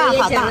前好我们也捡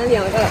大好大了2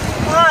个。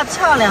哇，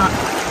漂亮！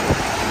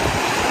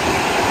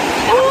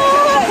哦，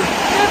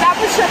这个咱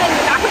不吃了，你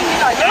拿回你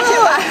老家去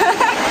吧。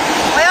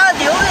我要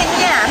留个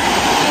念。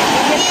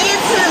第一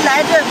次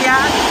来这边，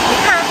你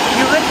看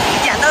有个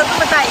捡到这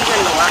么大一个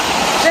螺，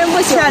真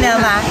不小，漂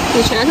亮吧？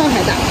比拳头还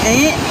大。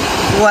哎，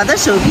我的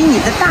手比你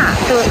的大，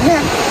都你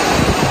看，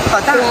好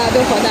大。对吧？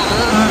都好大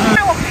啊！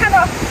那我看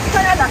到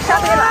漂亮的扇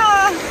贝了。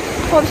哇，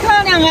好漂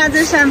亮呀！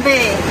这扇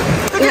贝，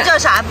这个叫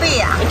啥贝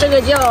呀？这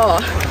个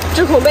叫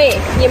直孔贝，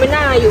你们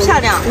那有吗？漂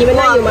亮。你们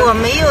那有吗？我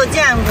没有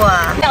见过。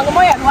2个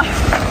猫眼螺。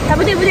哎，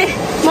不对，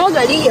毛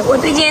蛤蜊。我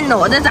最近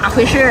脑子咋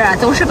回事啊？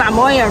总是把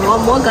猫眼螺、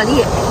毛蛤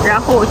蜊，然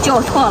后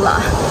叫错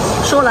了。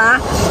收了啊！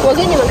我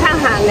给你们看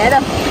看，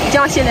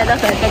江西来的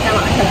粉丝干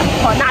嘛去了？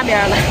跑那边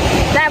了，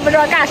咱也不知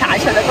道干啥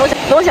去了，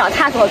都想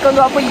探索更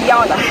多不一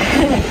样的。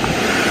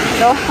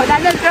走，我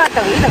在这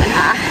等一等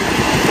他，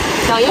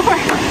等一会儿。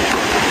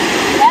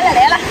来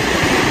了，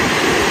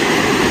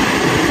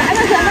拿着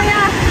什么呀？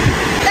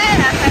带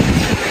呀还是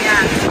什么呀？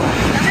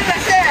这个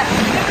是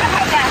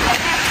海带，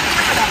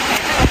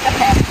这个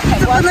是海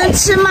不能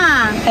吃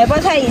嘛。海菠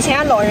菜以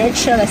前老人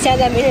吃了，现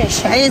在没人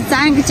吃。哎，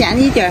咱捡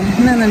一点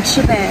弄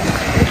吃呗。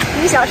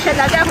你想吃，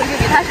咱待会就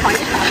给他炒一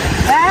炒。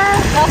哎，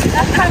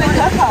看着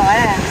可好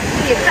哎。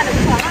对，看着不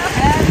错啊。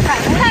哎，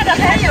看着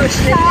很有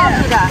实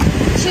力的。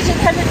其实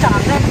它是长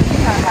在地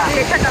上的。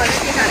对，它长在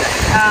地上的。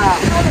啊。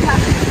烧了它。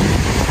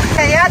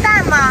海鸭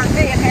蛋吗？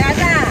对，海鸭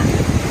蛋。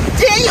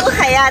真有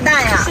海鸭蛋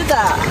呀！是的。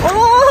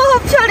哦，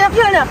漂亮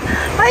漂亮！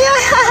哎呀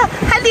呀，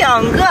还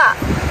2个。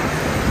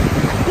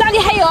那里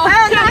还有。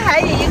还有那还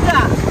有一个。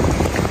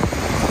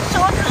收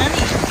桶里。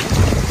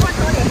收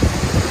桶里。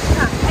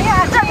看，哎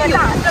呀，这个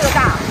大，这个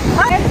大。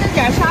哎，这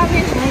点沙为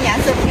什么颜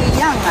色不一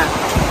样啊？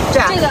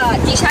这个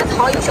底下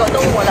藏有小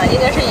动物了，应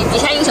该是底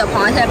下有小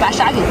螃蟹，把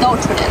沙给倒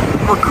出来了。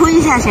我抠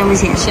一下行不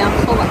行？行，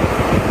抠吧。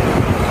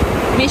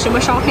没什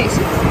么伤害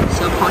性。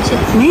小螃蟹。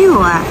没有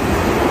啊。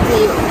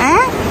没有。哎。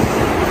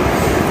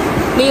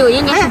没有，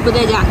应该是不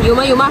在家。有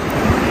吗？有吗？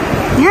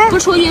你看，不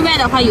出意外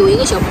的话，有一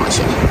个小螃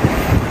蟹。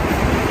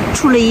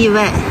出了意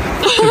外。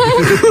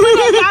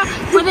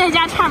不在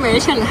家串门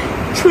去了。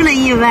出了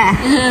意外。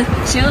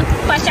行，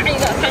换下一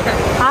个，看看。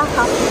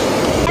好。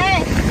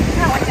哎，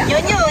看我讲。牛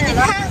牛，你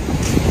看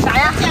啥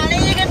呀？讲了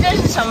一个，这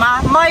是什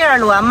么？猫眼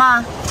螺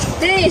吗？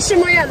对，是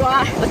猫眼螺。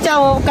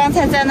我刚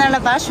才在那儿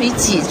把水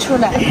挤出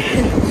来，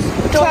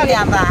漂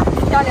亮吧？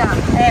漂亮。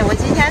哎，我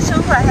今天收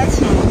获还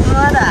挺多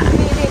的。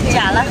对。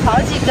捡了好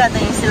几个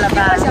东西了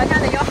吧？比我想象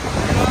的要好。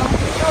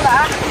够了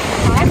啊！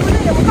哎，不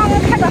对，我刚刚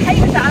看到还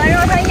有啥了，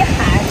让他一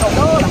喊找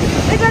到了。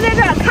在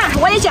这儿看，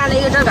我也捡了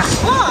一个这个。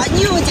哦，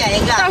你又捡一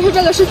个。但是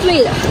这个是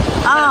醉的。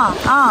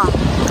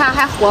看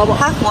还活不？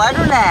还活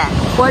着嘞，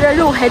活着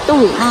肉还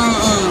动。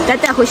咱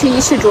带回去一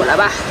起煮了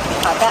吧？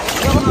好的，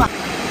用吧。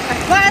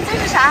哇，这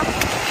是啥？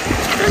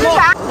这是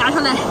啥？拿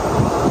上来。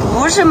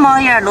不是猫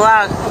眼螺，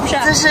不是，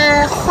这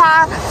是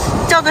花，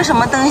叫个什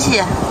么东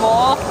西？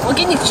毛，我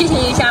给你提醒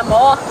一下，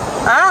毛。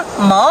啊，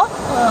毛？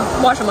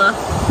毛什么？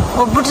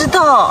我不知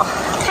道。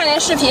看来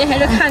视频还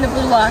是看的不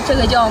多，这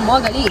个叫毛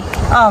蛤蜊。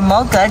哦，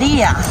毛蛤蜊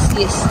呀。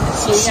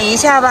洗一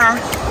下吧。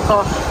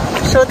好。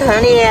收桶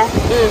里。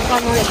放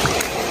桶里。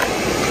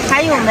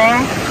还有没？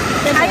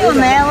还有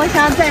没？我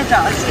想再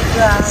找几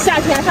个。夏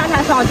天沙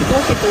滩上东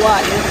西多，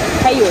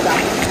还有的。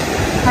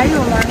还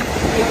有吗？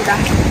有的。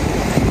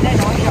再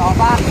找一找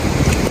吧。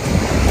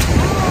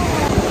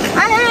哎，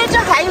这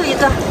还有一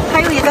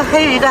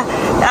个，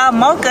啊，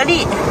毛蛤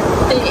蜊。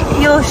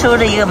对。又收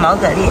了一个毛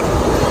蛤蜊。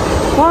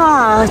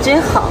哇，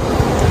真好。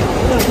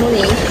放桶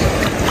里。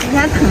今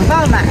天桶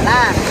放满了。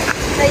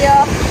哎呦，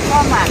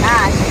放满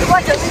了，不过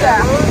就是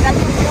咱就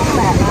不用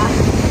买了。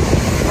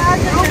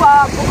如果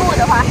不够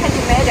的话，还得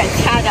买点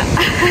掐着，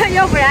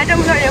要不然这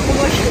么多人不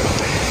够吃。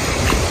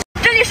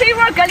这里是一窝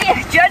蛤蜊，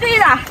绝对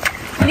的。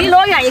离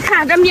老远一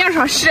看，这面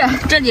上是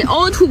这里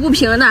凹凸不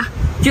平的，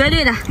绝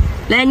对的。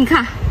来，你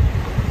看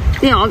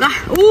，2个，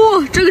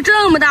这个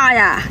这么大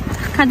呀！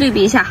看对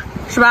比一下，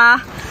是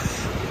吧？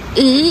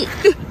咦，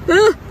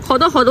好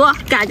多好多，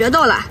感觉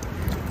到了。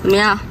怎么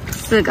样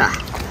？4个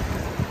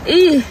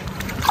，5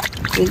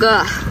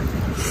个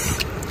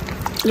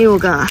，6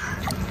个。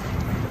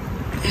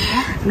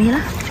哎，没了。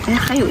哎，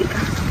还有一个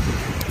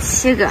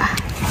，7个。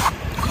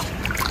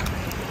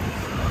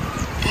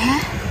哎，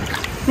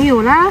没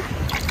有了，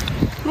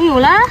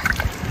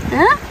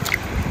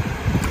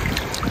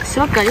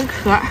小蛤蜊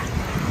壳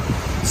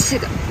，7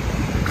个。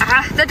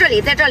啊，在这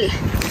里，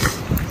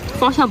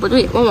方向不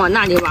对，我往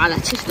那里挖了，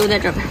其实都在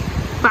这边。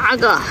8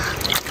个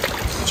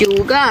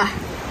，9个。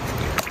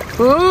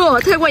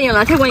太过瘾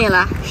了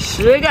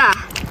，10个。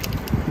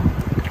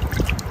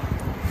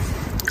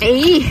哎，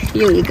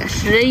又一个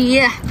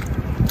11，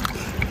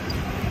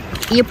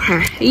一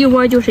盘，一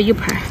窝就是一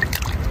盘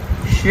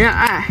，12。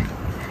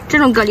这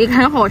种蛤蜊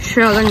很好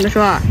吃，我跟你们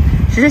说，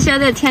只是现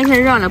在天气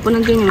热了，不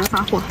能给你们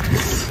发货，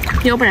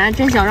要不然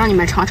真想让你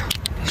们尝尝。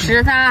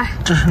13。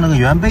这是那个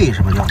原贝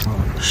是吧？叫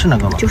是那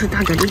个吧？就是大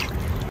蛤蜊。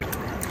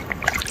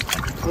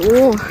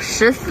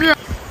14。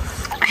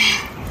哎，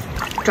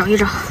找一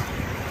找。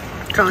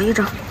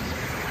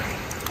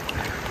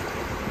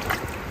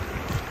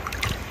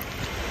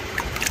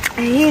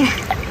哎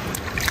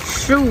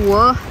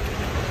，15。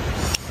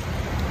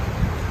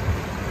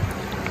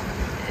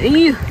哎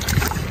呦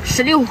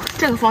，16，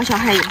这个方向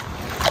还有。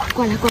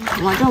过来，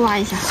往这挖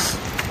一下。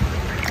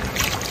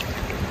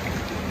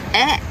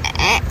哎，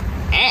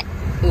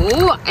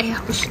哎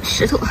呀，不是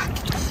石头。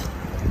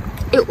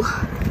哎呦，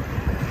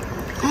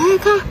哎，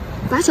看，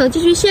把小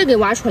寄居蟹给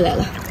挖出来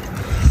了。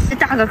这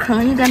大个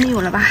坑应该没有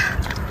了吧？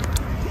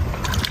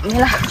没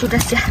了，就这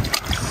些。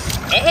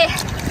哎，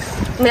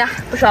怎么样？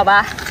不少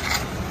吧？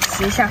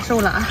洗一下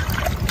收了啊。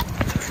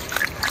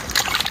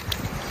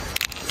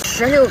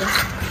16个。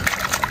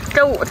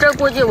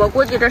我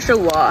估计这是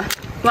我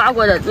挖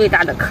过的最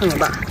大的坑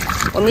吧。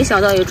我没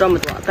想到有这么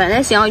多，本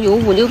来想有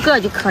5、6个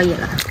就可以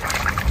了，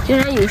竟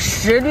然有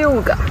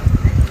16个。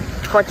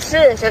好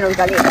吃，这种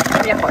蛤蜊特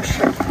别好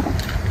吃，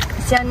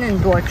鲜嫩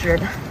多汁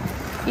的，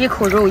一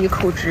口肉一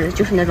口汁，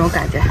就是那种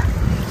感觉。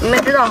你们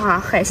知道哈，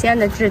海鲜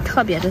的汁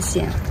特别的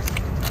鲜。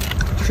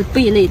是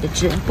贝类的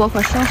汁，包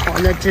括生蚝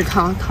的汁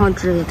汤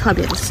汁也特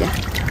别的鲜。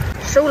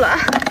收了啊，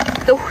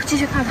走，继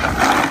续看看，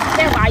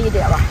再挖一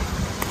点吧。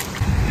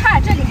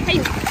看这里还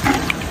有，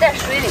在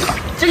水里，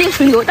这里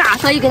水流大，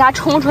所以给它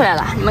冲出来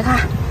了。你们看，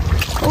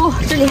哦，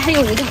这里还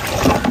有一个，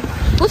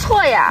不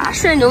错呀，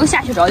顺流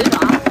下去找一找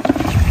啊。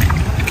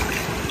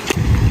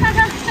看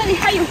看这里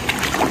还有，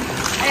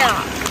哎呀，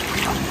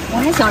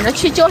我还想着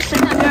去礁石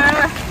那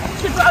边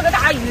去抓个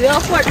大鱼，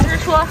或者是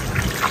说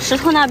石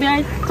头那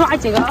边抓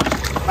几个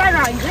八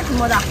爪鱼什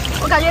么的。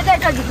我感觉在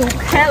这里都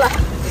开了，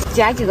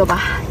捡几个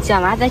吧，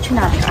捡完再去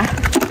那边。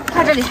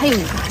看这里还有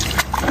一个，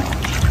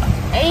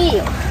哎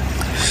呦，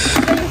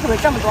这里是不是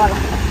这么多了？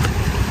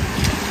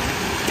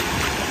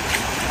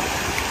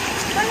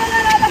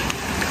来，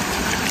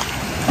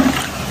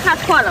看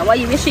错了，我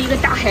以为是一个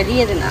大海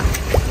蛎子呢。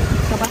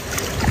走吧，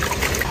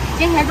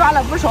今天抓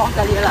了不少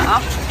蛤蜊了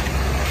啊！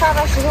抓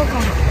到石头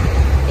看看，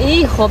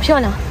咦，好漂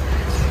亮！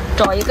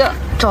找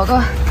个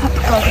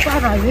八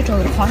爪鱼，找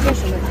个螃蟹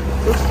什么的。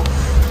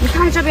你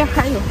看这边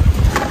还有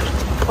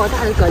好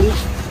大的蛤蜊。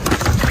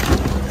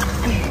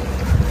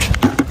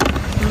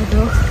走，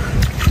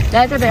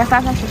来这边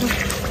翻石头。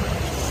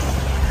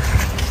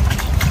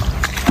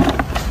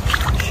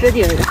实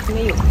底的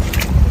没有，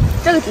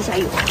这个底下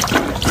有，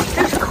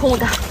这是空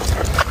的。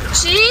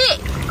起，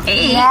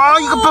哇，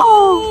一个包！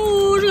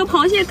哦，这个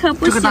螃蟹可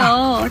不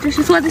小，这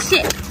是梭子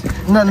蟹。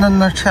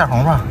那赤眼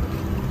红吧？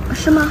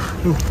是吗？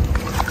嗯。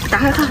打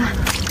开看看，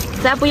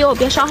咱不要，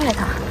别伤害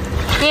它。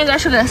应该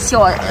是个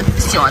小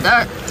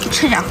的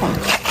赤眼红，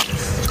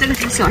这个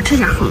是小赤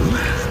眼红。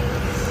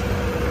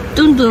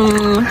噔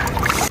噔，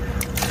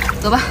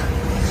走吧。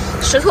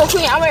石头会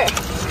原味，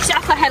下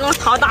次还能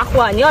藏大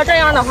货。你要这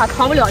样的话，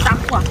藏不了大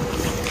货。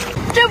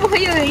这不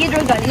会又有一只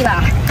蛤蜊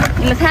了？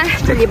你们猜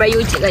这里边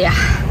有几个呀？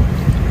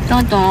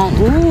等等，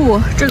哦，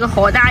这个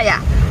好大呀！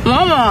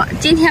往往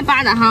今天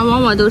扒的哈，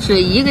往往都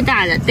是一个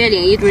大的带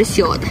领一只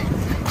小的。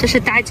这是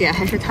大姐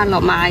还是她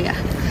老妈呀？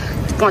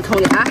光头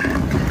的啊！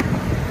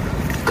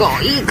搞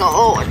一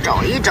搞，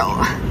找一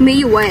找，没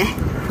有哎，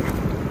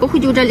不会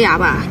就这俩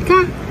吧？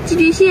看寄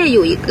居蟹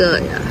有一个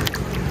呀，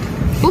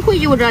不会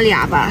就这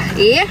俩吧？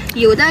诶，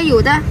有的，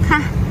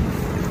看，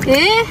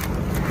诶，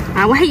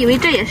啊，我还以为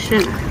这也是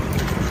呢。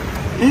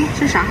嗯，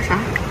是啥？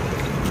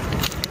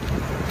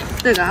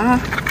这个啊，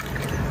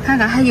看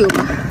看还有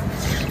吗？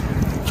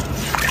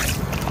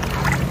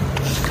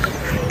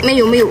没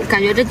有，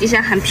感觉这底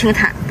下很平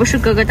坦，不是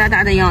疙疙瘩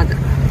瘩的样子。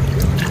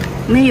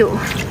没有，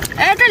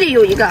哎，这里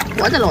有一个，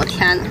我的老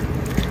天呐，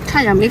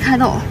差点没看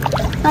到。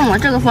那往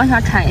这个方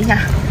向铲一下。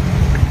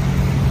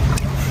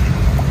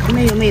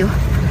没有，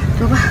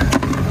走吧。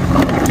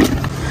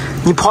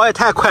你跑也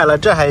太快了，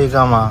这还一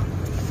个吗？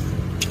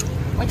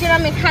我竟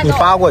然没看到。你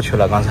扒过去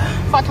了，刚才。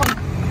放头，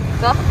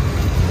走。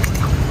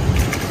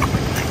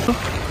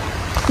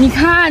你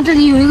看，这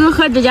里有一个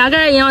和指甲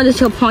盖一样的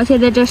小螃蟹，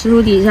在这石头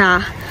底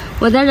下。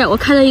我在这，我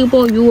看到一个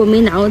鲍鱼，我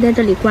没拿，我在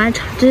这里观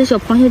察，这些小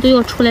螃蟹都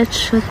要出来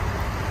吃的。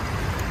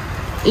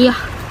哎呀，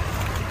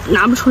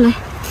拿不出来。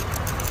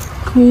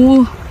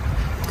哦，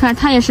看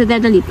它也是在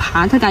这里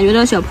爬，它感觉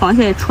到小螃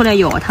蟹出来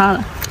咬它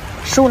了，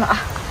收了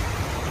啊。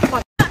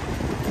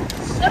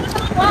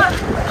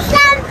扇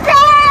贝，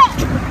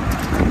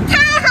太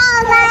好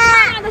了！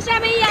漂亮的扇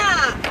贝呀！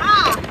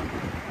啊，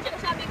这个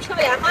扇贝漂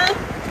亮吗？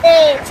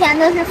对，全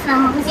都是粉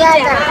红色的。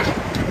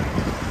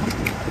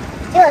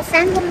只有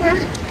3个吗？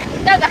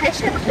那个还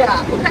是不是？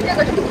我看这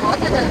个是黄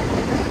色的，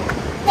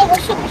那个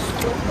是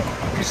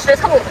石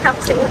头看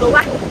不清楚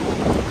吧？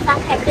翻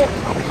开这个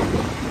好看。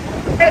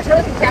这个石头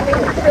底下没有，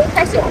石头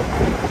太小。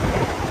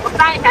我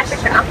翻一下试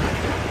试啊。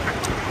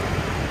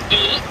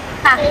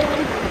看，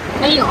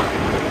没有，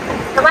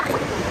走吧。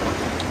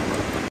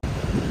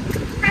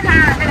看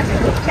看这个石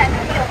头底下没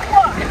有货，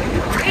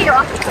没有，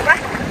走吧。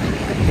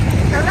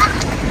走吧。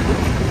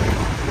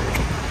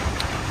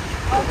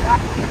好，走。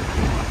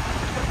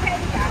开一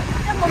点，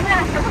这我们俩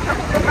什么时候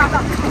都抓到。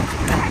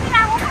看见了，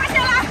我发现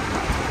了。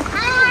啊，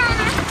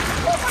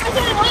我发现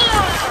了。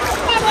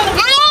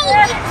哎，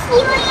你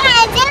们眼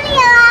睛里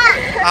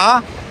了。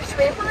啊？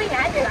水放眼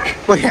里了。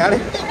我眼里。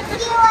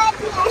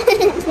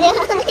哎，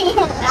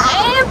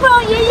放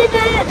爷爷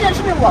这是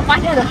我发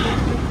现的，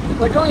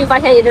我终于发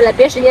现一只了，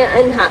别使劲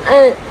摁它，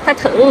它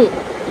疼。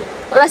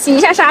我要洗一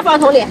下沙放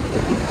桶里。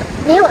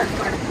没有。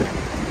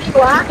没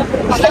有啊？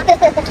好的，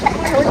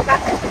手里吧。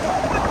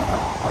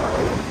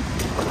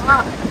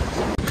啊。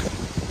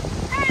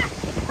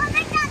我们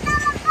找到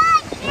了鲍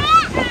鱼。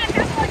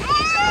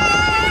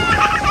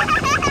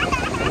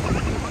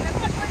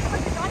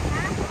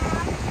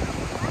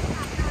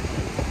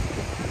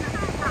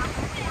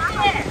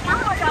然后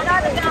找到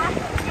这个。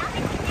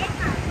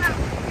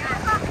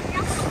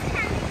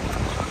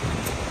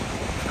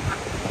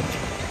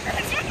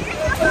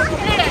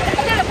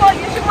这个鲍鱼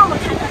是我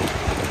看的。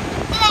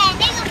对，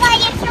那个鲍鱼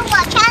是我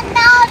看到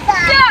的。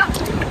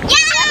呀，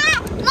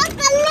毛蛤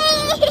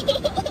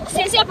蜊。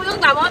先不用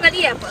打毛蛤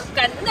蜊，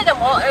把那个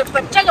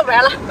把这个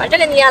玩了，把这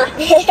个捏了。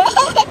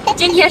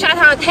今天沙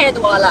滩上太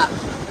多了。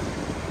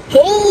嘿，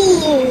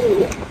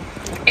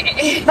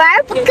玩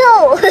不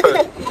够。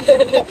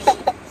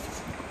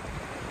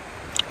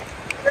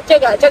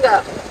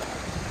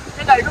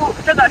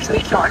这个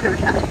水少是不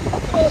是？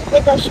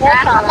这个水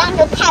少，但是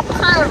太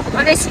胖了。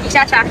我给洗一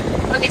下啥？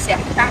我给洗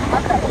啥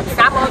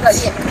毛蛤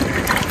蜊。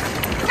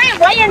哎，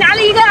我也拿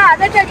了一个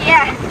在这里，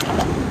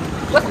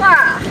不错，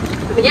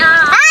怎么样？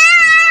啊！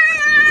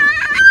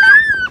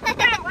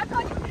我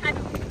早就看着，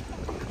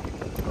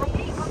我没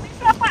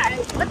说话，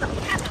我怎么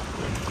看的？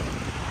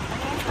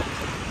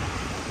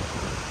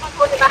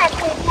看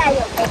对面有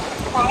个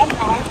白白。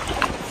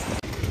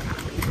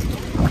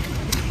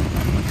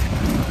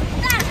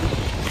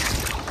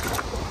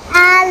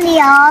它流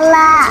了，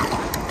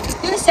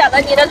流下了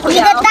你的头一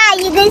个大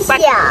一个小。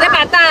来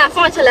把蛋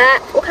放起来，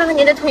我看看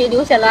你的腿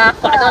流下了，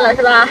滑到了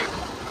是吧？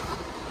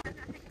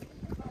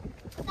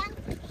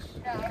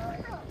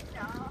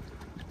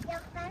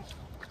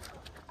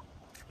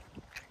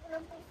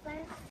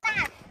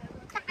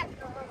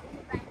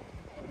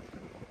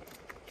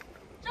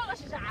这个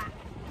是啥？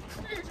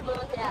这是什么东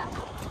西？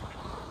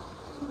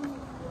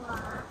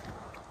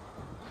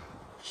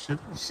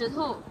石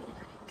头。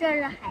这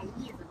是海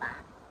蛎子吧？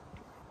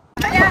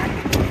哎呀，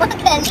我可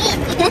厉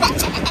害！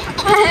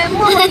哎，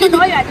默默一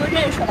老远就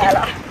认出来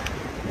了，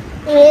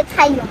因为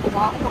它有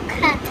毛，我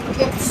看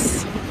这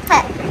形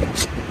态。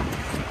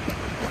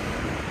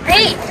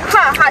哎，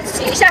哈哈，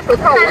洗一下手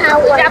套，哈哈，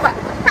回家吧。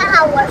哈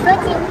哈，我说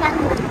今天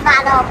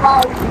抓到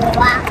鲍鱼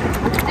了，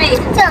对，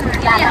这么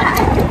厉害！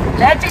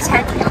来之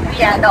前就有预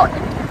言到的。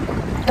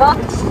有。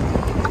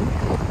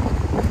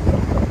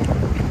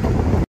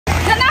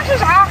看那是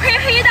啥？黑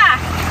黑的，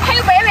还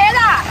有白白的。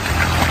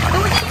走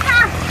近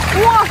看，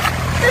哇，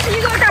这是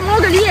一个大毛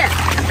蛤蜊。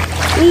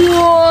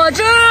哇，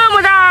这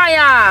么大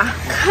呀！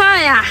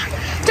看呀，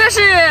这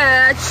是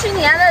去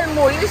年的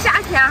某一个夏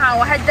天哈，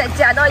我还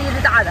捡到一只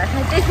大的，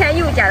这天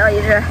又捡到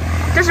一只，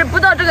这是不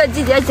到这个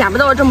季节捡不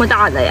到这么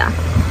大的呀。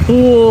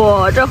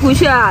哇，这回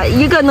去啊，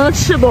一个能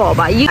吃饱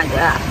吧？感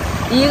觉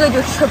一个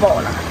就吃饱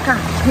了，看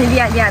很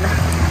练的，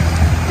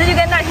这就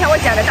跟那天我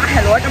捡的大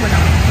海螺这么大。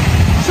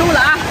收了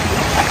啊，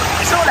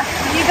收了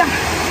一个，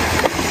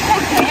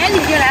在海里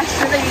竟然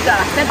拾了一个了，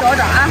再找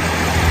找啊。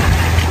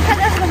看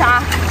这是个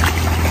啥？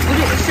不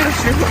对，是个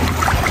石头。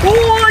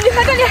哇，你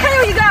看这里还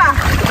有一个，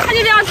它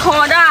就这样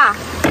躺着。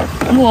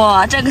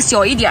哇，这个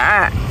小一点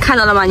儿，看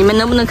到了吗？你们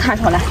能不能看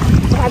出来？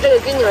把这个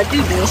给你们对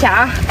比一下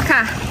啊，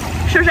看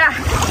是不是？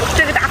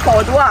这个大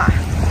好多。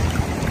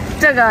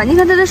这个你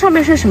看这上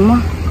面是什么？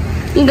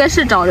应该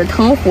是长着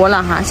藤壶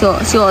了哈，小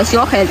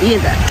海蛎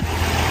子。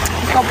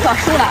错不错？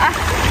收了啊。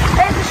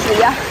哎，这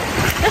水呀，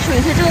这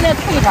水是正在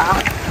退着啊。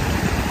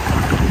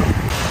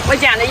我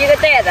捡了一个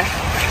袋子，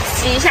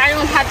洗一下，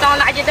用它当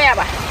垃圾袋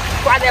吧。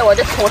挂在我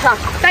的桶上，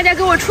大家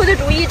给我出的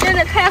主意真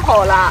的太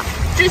好了。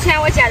之前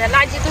我捡的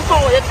垃圾都放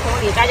我的桶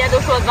里，大家都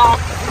说脏。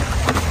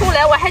后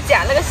来我还捡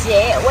了个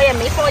鞋，我也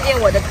没放进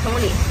我的桶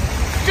里。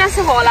这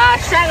次好了，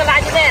拴个垃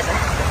圾袋子。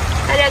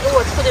大家给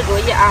我出的主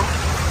意啊！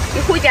以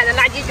后捡的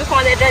垃圾就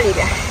放在这里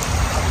边。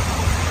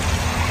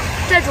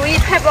这主意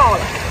太棒了！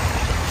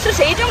是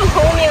谁这么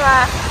聪明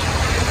啊？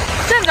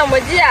这怎么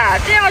系啊？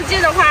这样系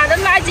的话，这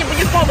垃圾不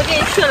就放不进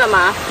去了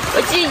吗？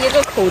我系一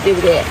个口，对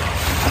不对？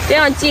这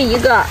样系一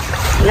个。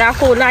然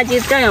后垃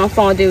圾这样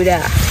放，对不对？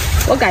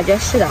我感觉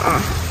是的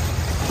啊。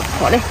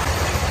好嘞，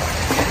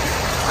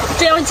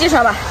这样系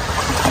上吧，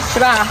是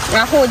吧？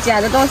然后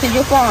捡的东西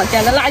就放，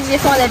捡的垃圾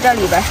放在这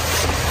里边，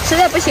实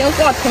在不行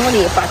放桶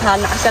里，把它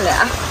拿下来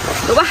啊。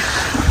走吧，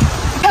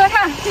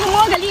看这个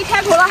毛蛤蜊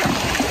开口了，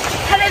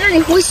它在这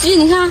里呼吸，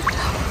你看，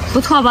不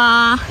错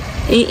吧？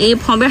哎，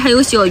旁边还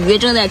有小鱼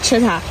正在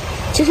吃它。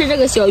其实这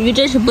个小鱼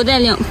真是不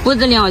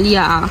自量力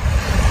啊！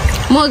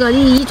毛蛤蜊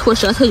一吐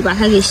舌头就把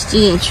它给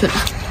吸进去了。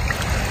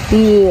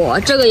哇，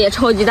这个也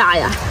超级大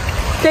呀！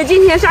在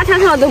今天沙滩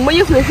上怎么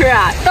一回事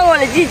啊？到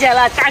了季节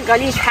了，大蛤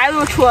蜊全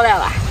都出来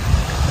了。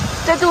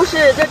这正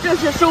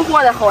是收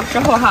获的好时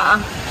候哈啊！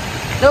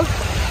走，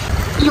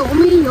有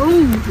没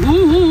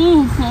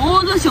有？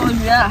好多小鱼，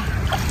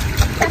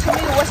但是没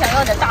有我想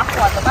要的大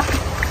货，走吧。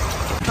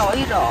找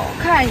一找，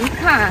看一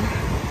看。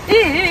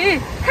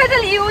看这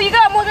里有一个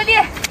毛蛤蜊，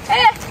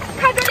哎，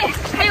看这里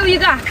还有一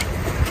个。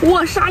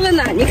哇，杀了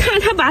呢！你看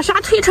它把沙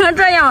推成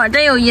这样，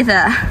真有意思。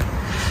哎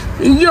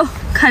呦，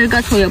看这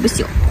个头也不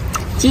小，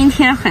今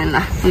天狠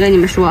了！我跟你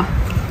们说，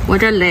我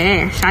这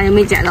来啥也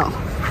没捡到，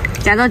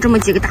捡到这么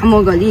几个大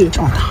毛蛤蜊。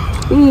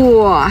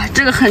哇，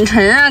这个很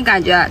沉啊，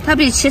感觉它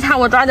比其他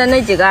我抓的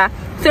那几个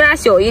虽然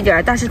小一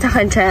点，但是它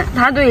很沉，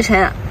它最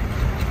沉，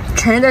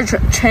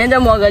沉的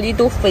毛蛤蜊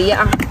都肥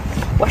啊！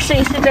我试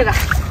一试这个。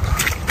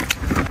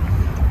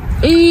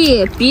哎，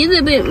鼻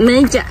子被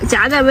门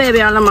夹在外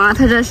边了吗？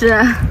它这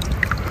是，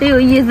真有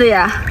意思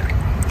呀！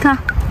看，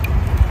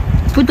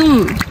不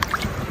动。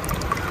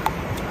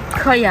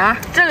可以啊，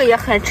这个也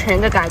很沉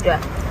的感觉，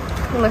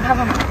你们看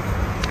看，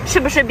是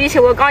不是比起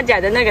我刚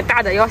捡的那个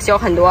大的要小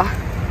很多？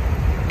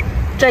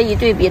这一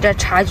对比，这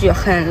差距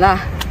狠了，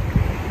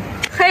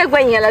太过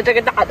瘾了，这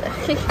个大的，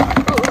嘿，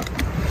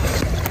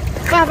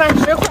拌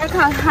10块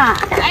看看，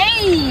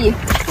哎，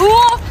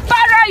八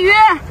爪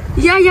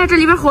鱼，呀，这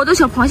里边好多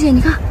小螃蟹，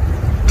你看，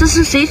这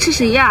是谁吃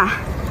谁呀？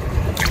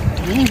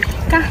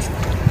看，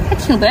还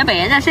挺白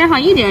白的，身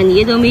上一点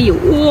泥都没有。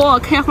哇，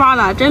开花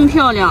了，真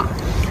漂亮。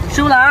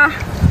收了啊！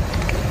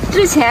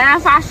之前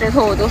发石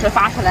头都是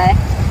发出来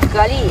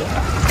蛤蜊，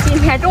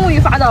今天终于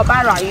发到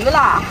八爪鱼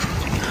了。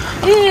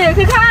咦，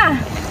快看，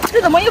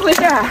这怎么一回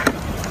事？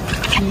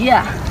咦，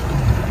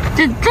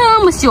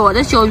这么小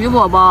的小鱼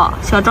宝宝，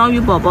小章鱼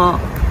宝宝，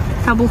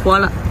它不活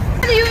了。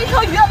这里有一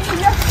条鱼，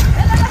来，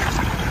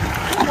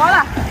不活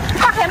了，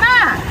大海鳗。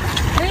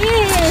哎，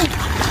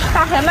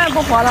大海鳗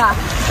不活了。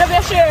这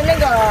边是那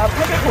个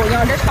排水口，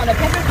养殖场的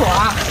排水口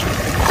啊。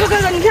这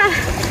个你看，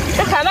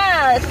这海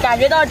鳗感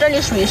觉到这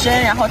里水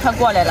深，然后它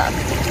过来了。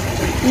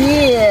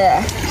咦，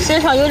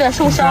身上有点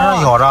受伤。身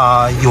上咬着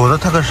啊，有的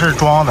它可是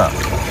装的。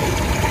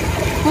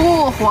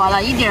不活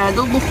了，一点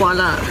都不活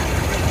了。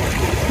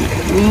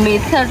每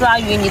次抓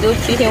鱼你都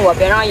提醒我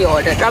别让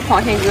咬着，这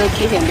螃蟹你就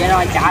提醒别让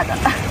夹着。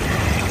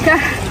看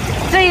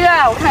这一个，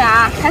我看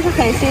啊，还是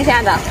很新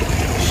鲜的，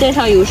身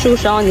上有受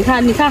伤。你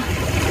看，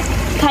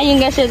它应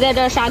该是在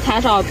这沙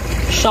滩上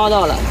烧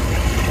到了。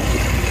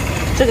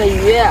这个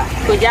鱼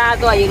回家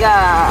做一个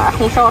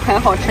红烧很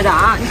好吃的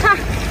啊！你看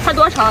它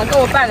多长，跟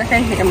我半个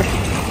身体这么长。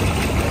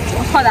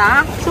不错的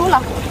啊，收了，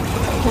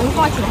能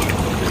放起来。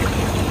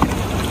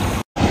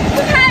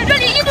你看这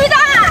里一堆蛋，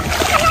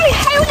看那里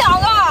还有2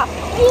个，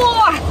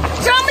哇，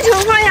什么情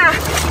况呀？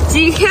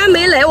几天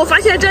没来，我发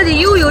现这里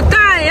又有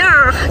蛋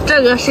呀！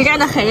这个谁家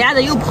的海鸭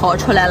子又跑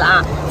出来了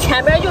啊！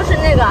前边就是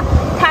那个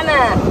他们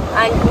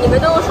啊，你们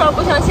都说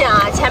不相信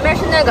啊，前面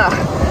是那个。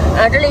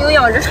这里有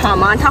养殖场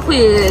嘛，他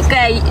会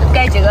盖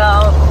几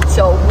个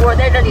小屋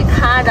在这里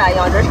看着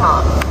养殖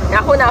场，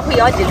然后呢会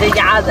养几只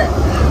鸭子，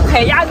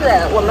海鸭子，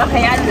我们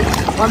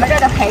这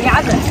的海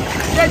鸭子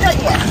在这里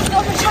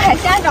都是吃海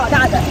鲜长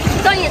大的，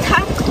所以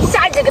它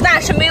下几个蛋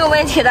是没有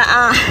问题的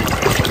啊。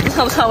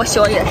不错，我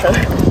小点声，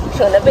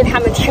省得被他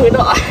们听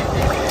到。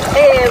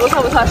哎，不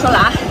错，收了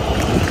啊。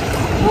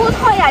不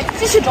错呀，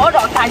继续找，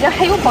感觉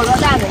还有好多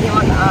蛋的样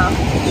子啊，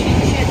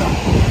去找。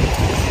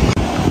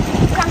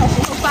看看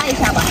石头翻一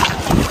下吧。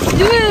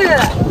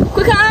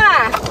快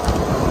看，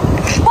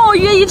鲍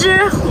鱼一只，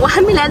我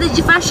还没来得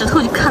及翻石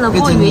头就看到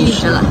鲍鱼一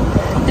只了。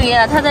对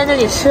呀，它在这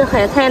里吃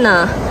海菜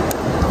呢。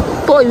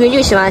鲍鱼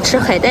就喜欢吃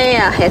海带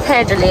呀、海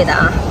菜之类的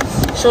啊。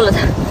收了它。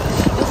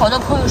有好多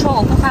朋友说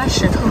我不翻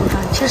石头啊，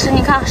其实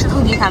你看石头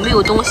底下没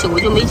有东西，我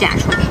就没捡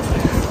出来。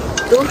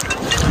走，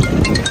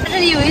这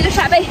里有一个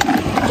扇贝，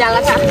捡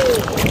了它。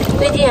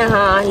最近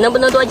哈，能不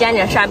能多捡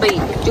点扇贝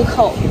就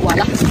靠我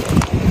了，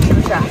是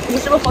不是？你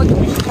是不是好久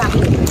没吃扇贝？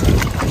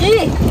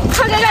咦，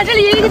看，这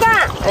里有一个蛋，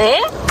哎，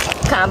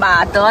看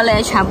吧，得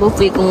来全不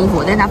费功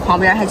夫，在它旁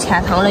边还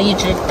潜藏了一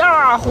只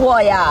大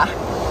货呀，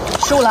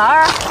收了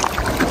啊！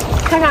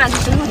看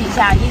石头底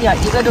下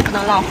一个都不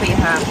能浪费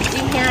哈。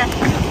今天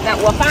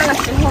我翻了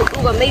石头，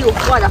如果没有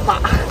货的话，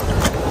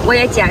我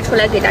也捡出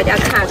来给大家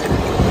看看，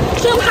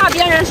生怕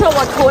别人说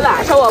我偷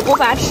懒，说我不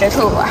翻石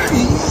头啊。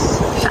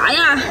啥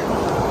呀？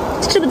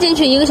是不是进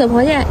去一个小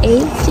螃蟹？哎，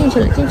进去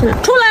了，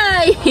出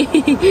来，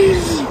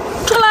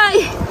出来！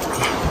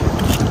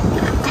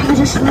看看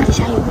这石头底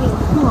下有没有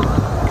货？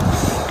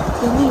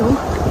有没有？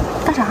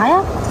干啥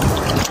呀？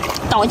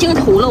倒镜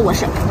头了，我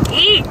是。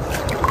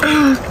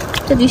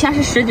这底下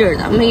是实底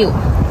的，没有。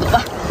走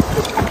吧。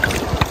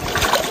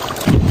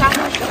看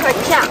石块底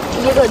下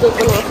一个都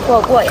不能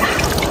错过呀！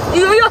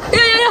鱼！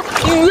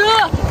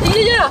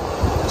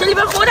这里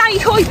边好大一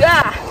条鱼，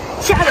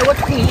吓得我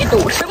腿一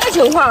抖。什么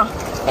情况？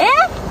哎，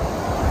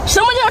什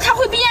么叫它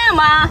会变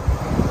吗？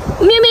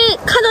明明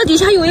看到底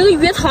下有一个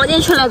鱼躺进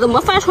去了，怎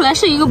么翻出来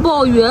是一个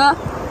鲍鱼？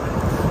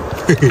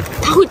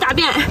它会大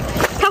便，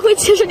它会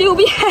76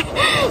变，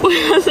我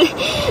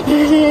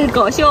说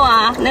搞笑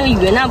啊！那个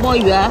鱼呢？鲍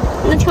鱼，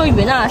那条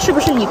鱼呢？是不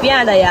是你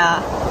变的呀？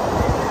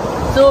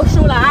走，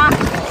收了啊！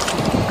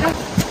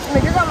你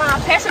们知道吗？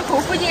排水口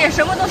附近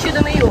什么东西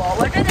都没有，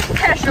我真的是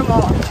太时髦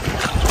了。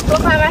多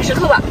翻石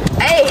头吧。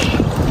哎，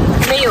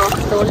没有，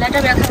走，来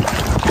这边看。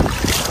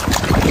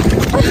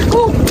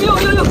哦，有，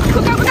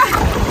快看，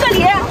这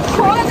里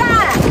黄了蛋！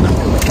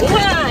你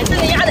看这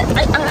个鸭子，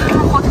哎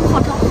好疼，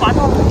滑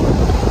到了。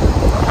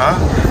啊？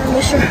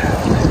没事。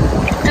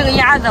这个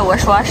鸭子，我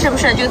说是不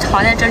是就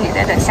藏在这里，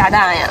在这下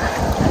蛋呀？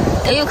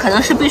也有可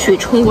能是被水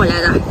冲过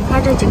来的。你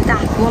看这几个蛋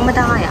多么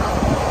大呀！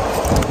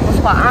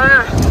不错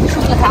啊，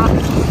收了它。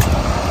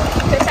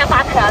这先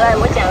发财了，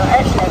我捡了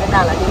20来个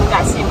蛋了，你们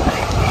敢信吗？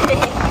嘿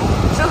嘿，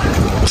收。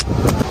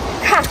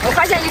看，我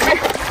发现一只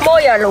猫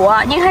眼螺，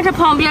你看这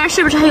旁边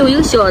是不是还有一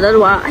个小的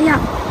螺？哎呀，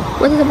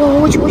我这个包，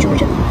我去，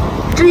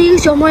这是一个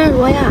小猫眼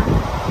螺呀！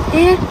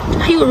哎，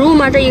还有肉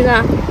吗？这一个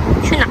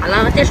去哪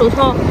了？戴手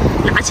套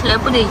拿起来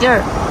不得劲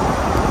儿。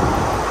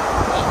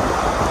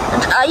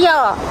哎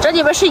呀，这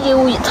里边是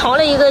藏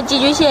了一个寄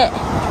居蟹。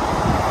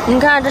你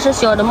看，这是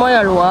小的猫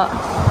眼螺，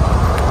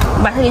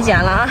把它给捡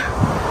了啊！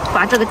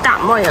把这个大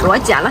猫眼螺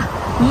捡了。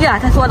咦呀，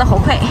它做的好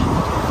快！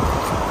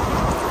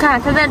看，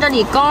它在这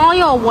里刚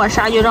要握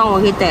沙就让我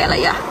给逮了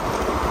呀！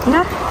你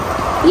看，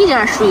一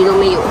点水都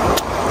没有，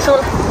收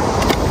了。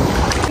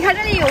你看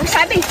这里有个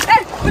扇贝，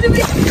哎，不对，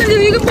这里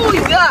有一个鲍鱼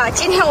啊！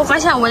今天我发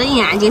现我的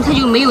眼睛它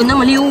就没有那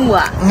么溜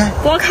啊，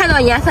光看到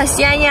颜色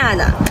鲜艳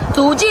的，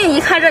走近一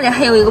看这里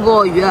还有一个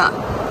鲍鱼。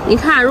你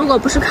看，如果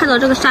不是看到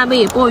这个沙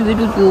贝，鲍鱼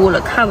就丢了，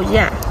看不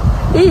见。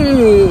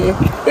你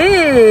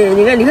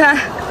看，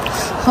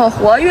好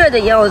活跃的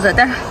样子，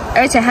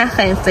而且还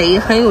很肥，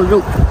很有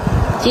肉。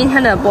今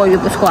天的鲍鱼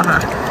不错哈，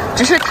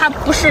只是它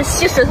不是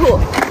吸石头，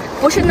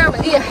不是那么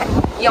厉害，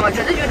养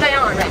殖的就这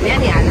样软绵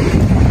绵的。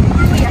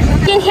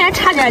今天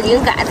差点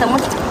灵感，怎么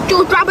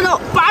就抓不到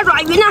八爪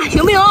鱼呢？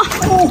有没有？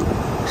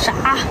啥？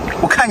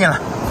我看见了，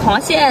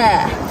螃蟹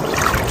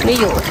没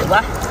有是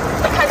吧？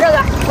看这个，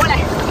过来。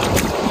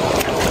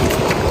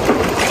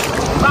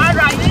八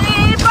爪鱼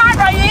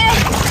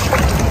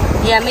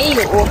也没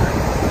有，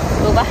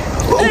走吧。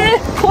哎，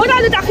好大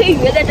的大黑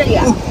鱼在这里。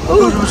哎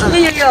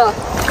呀，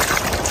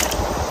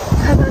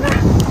看，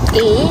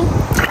咦，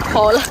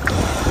好了，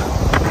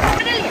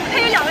这里还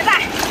有2个蛋。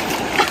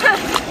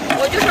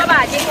我就说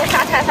吧，今天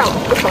沙滩上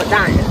不少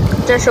蛋人，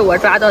这是我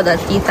抓到的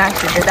第30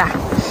只蛋，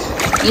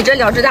以这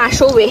2只蛋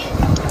收尾。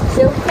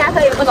行，天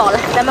色也不早了，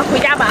咱们回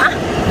家吧啊，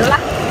走了。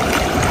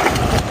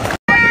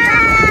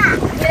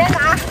你来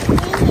拿，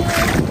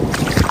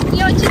你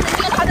要记得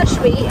接它的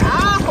水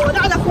啊，好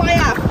大的花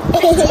呀，洗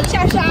一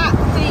下沙。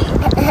对。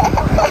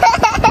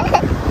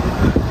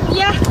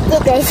呀，这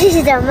个是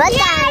什么蛋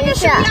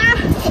色？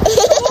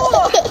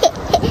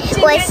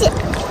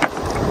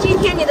今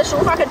天你的手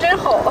法可真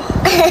好。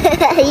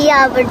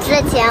要不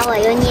之前我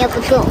又捏不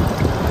动。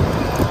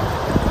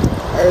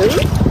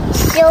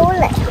修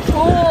了。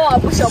哦，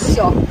不小，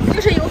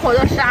就是有好多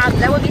沙子，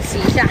来我给洗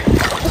一下。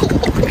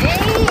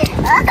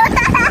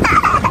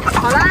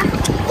好了，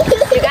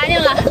洗干净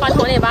了，放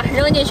桶里吧，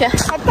扔进去。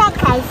我太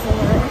开心了。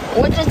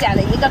我只捡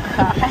了1个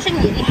壳，还是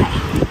你厉害。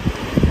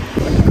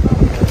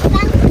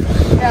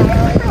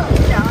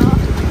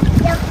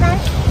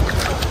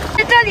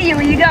这里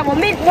有一个，我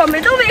们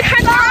都没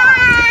看到，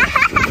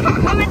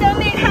我们都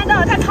没看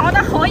到，它藏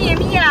的好隐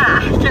秘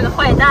啊！这个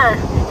坏蛋，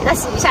给它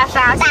洗一下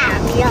沙先，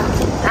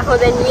然后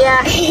再捏。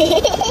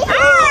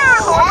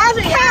好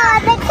水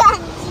呀！看我的感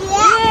觉。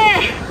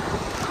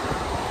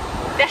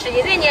再使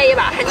劲再捏一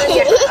把，还能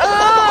捏出来。哦，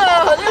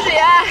好多水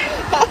呀！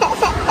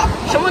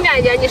什么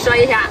感觉？你说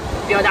一下，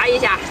表达一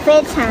下。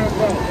非常的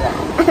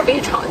热。非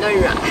常的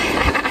热。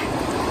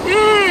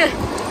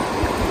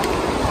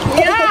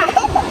呀！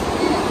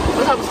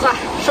不错，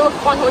收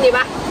放桶里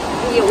吧。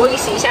我给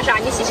洗一下沙，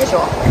你洗手。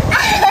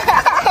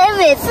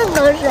每次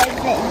都是这。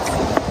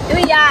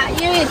对呀，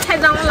因为太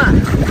脏了。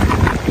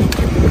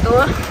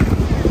走，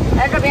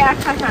来这边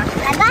看看。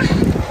来吧。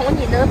桶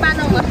你能搬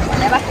到吗？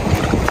来吧。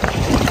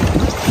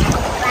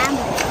搬不。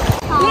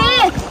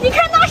你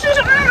看那是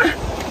什么？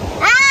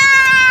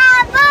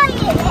鲍鱼。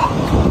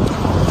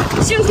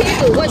幸亏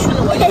走过去了，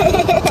我又过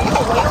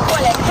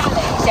来看了一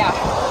下。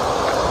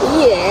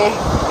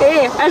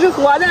还是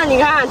活的，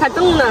你看它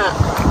动呢。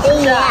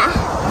对呀。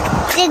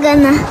这个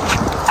呢？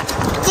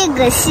这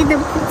个吸的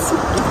不紧。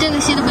这个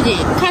吸的不紧，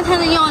看它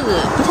的样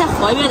子不太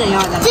活跃的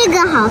样子。这个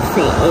好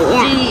肥呀。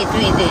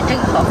对，这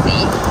个好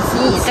肥。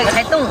这个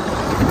还动。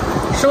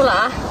收了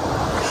啊。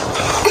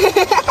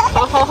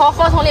好，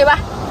放桶里吧。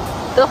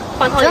走，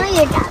放桶里。终于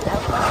找到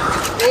了。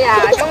对呀，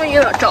终于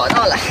找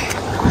到了。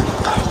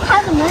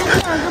它怎么2个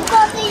抱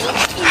在一起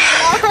了？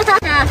藏在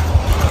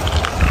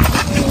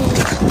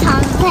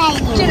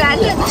里面。这个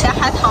底下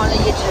还躺了1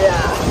只，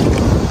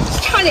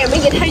差点没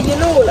给它遗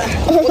漏了。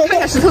我看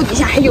看石头底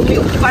下还有没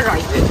有八爪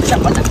鱼什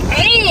么的。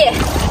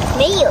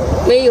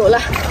没有了。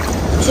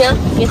行，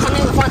给它那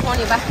个放桶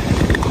里吧。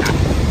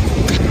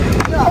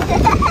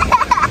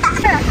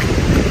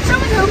什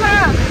么情况？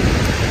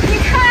你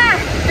看，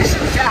这是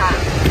不是啊？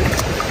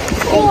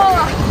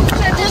哇，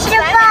这是鲍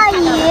鱼。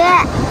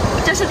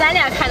这是咱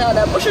俩看到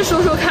的，不是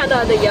叔叔看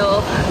到的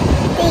哟。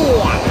对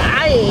呀。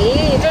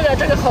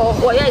这个好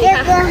活跃，你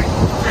看。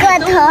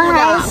个头还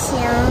行。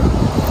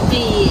对，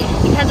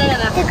你看这个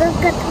呢？这个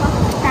个头好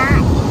大。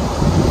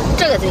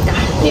这个最大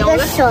，2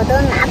个手都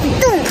拿不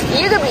动，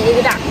一个比一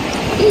个大。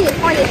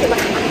放进去吧。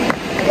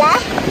来，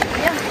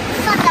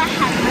放在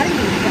海盆里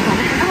边。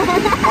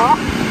好，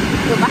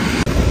走吧。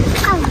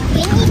看我给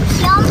你调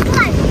换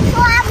抓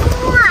木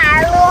耳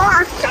了。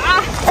啥？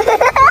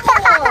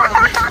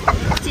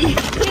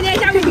今天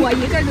下面我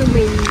一个都没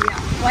捏，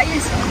我也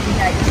想捏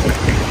一个。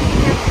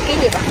给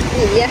你吧，你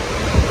捏。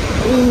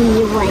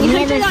我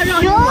捏的手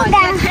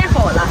感太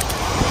好了。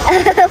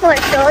我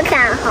手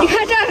感好。你看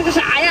这是个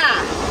啥呀？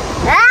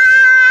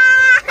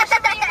这是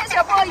一个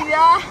小鲍鱼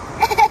啊。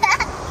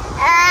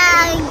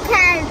你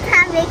看他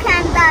没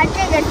看到，这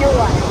个是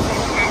我们先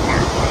看到。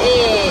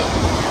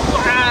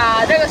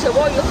哇，这个小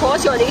鲍鱼好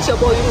小的一个小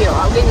鲍鱼苗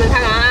啊！我给你们看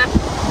看啊，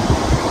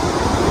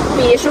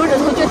比手指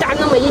头就大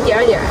那么一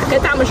点点，跟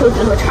大拇手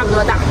指头差不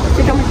多大，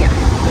就这么点。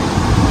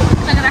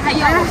这个咱还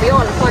要吗？不要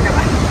了，放着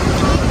吧。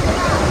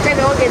这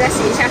个我给它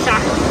洗一下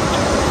沙。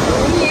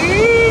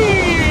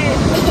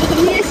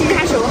你也洗一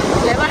下手，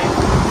来吧。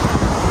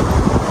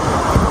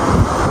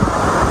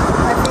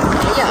哎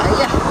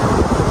呀，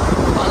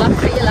好了，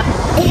可以了。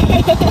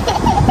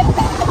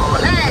好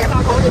嘞，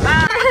放桶里吧。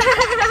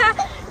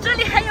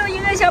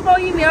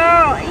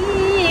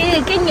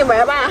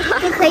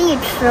以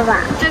吃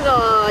吧？这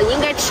个应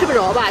该吃不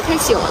着吧，太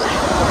小了。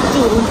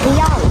你不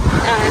要了。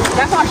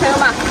咱放生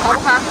吧，好不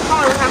好？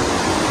放了它。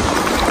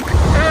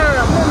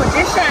木木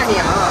真善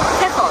良，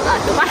太好了，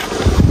走吧。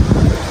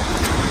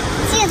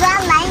记得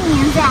来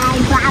年再来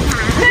抓它。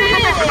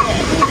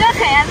你这孩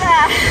子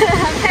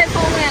太聪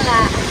明了，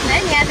来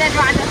年再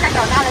抓，等它长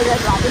大了再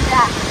抓，对不对？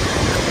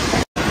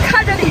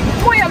看这里，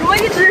莫野螺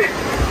一只，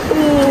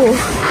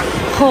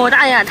好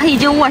大呀！它已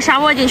经卧沙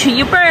窝进去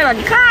一半了，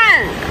你看，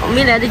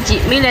没来得及，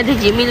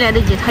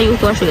它又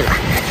缩水了。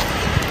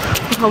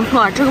不错不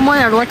错，这个莫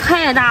野螺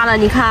太大了，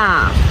你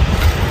看，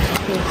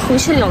后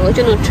期2个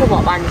就能吃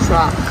饱吧？你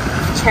说，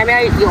前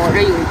面咬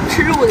着有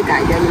吃肉的感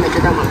觉，你们知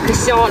道吗？可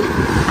香了。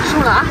收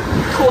了啊，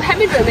口还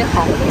没准备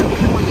好，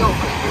我要回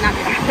来在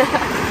那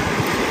边。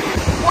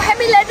我还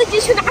没来得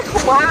及去拿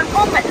桶啊，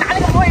刚拿了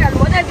个莫野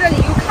螺在这里，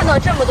又看到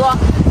这么多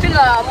这个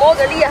毛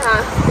蛤蜊哈。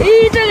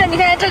这个你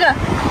看这个，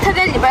它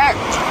在里边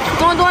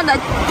多的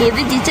给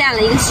自己建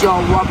了一个小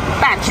窝，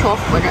半漂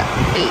浮着。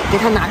给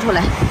它拿出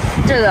来，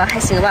这个还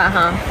行吧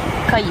哈，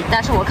可以。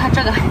但是我看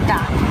这个很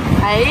大，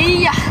哎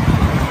呀，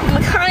你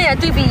们看呀，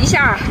对比一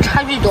下，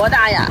差距多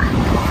大呀！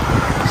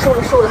收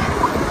了。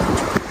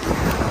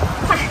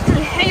这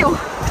里还有，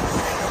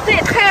这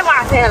也太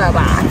哇塞了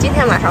吧！今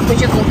天晚上回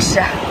去够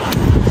吃。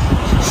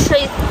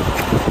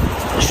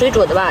水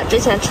煮的吧，之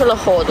前吃了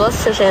好多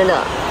刺身的，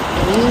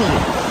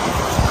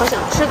好想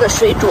吃个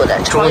水煮的，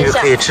尝一下。终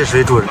于可以吃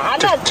水煮的，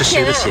这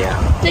谁的鞋？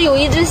这有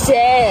一只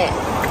鞋，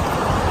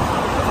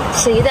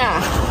谁的？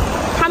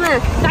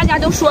大家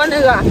都说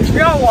那个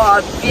让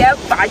我别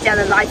把捡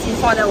的垃圾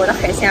放在我的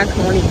海鲜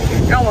桶里，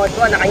让我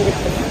多拿一桶。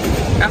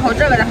然后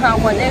这个的话，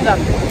我那个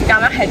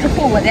赶完海之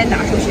后我再拿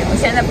出去，我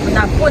现在不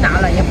拿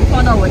了，也不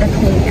放到我的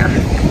桶里啊。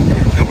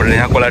要不人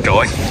家过来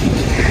找你。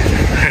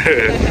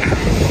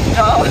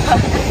找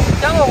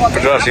我不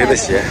知道谁的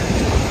鞋。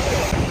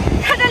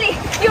看这里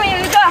又有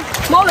一个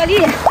毛蛤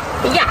蜊，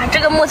哎呀，这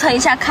个目测一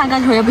下看个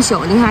头也不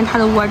小，你看它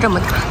的窝这么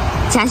大，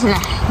捡起来，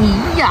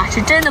咦呀，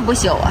是真的不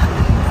小啊！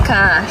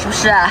看是不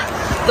是？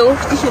都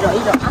继续找一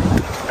找啊！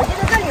我记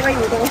得这里边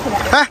有东西的。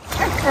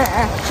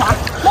啥？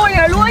毛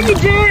野螺一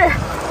只。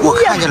我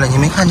看见了，你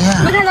没看见？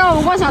没看到，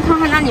我光想看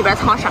看那里边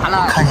藏啥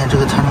了。看见这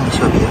个它那个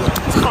小鼻子。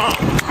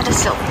它这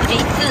小鼻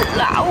子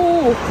啦，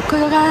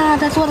看，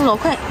它做的老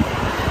快，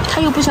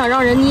它又不想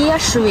让人捏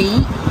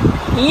水，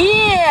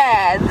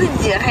自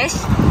己还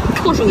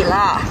吐水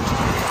了，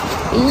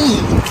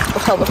不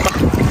错，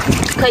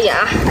可以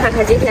啊，看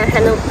看今天还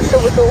能收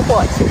不收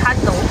获其他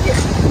东西。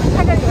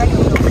看这里面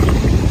有东西，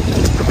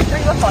这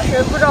个好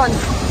吃，不知道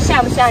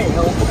吓不吓人，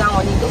我不敢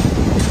往里走，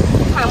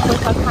看不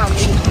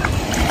没有。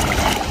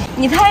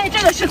你猜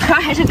这个是壳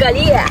还是蛤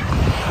蜊？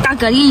大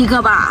蛤蜊一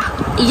个吧。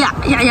呀，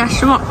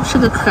失望，是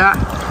个壳。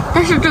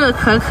但是这个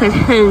壳可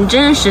很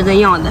真实的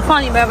样子，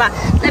放里边吧，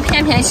那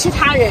偏其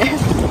他人。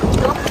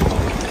走，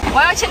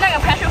我要去那个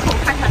排水口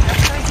看看能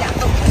不能捡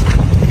到。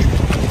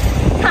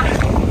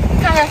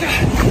看，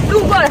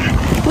路过了，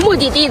目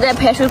的地在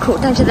排水口，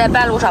但是在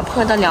半路上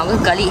碰到2个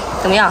蛤蜊，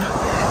怎么样？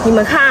你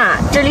们看，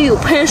这里有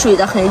喷水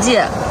的痕迹，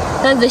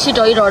咱仔细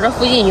找一找，这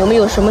附近有没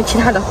有什么其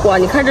他的货？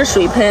你看这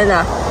水喷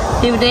的，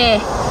对不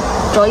对？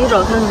找一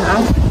找看看啊，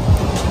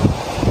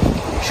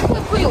是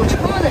会有车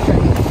的这里，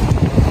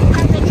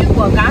但是据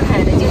我赶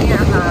海的经验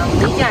哈，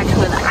没见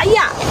车的。哎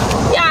呀，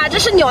这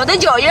是鸟的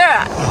脚印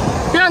儿，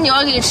让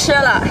鸟给吃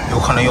了。有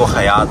可能有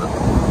海鸭子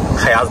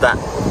蛋。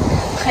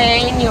海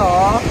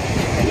鸟，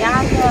海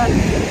鸭子，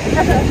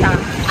这是啥？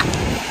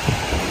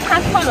看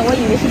错了，我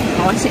以为是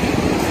螃蟹。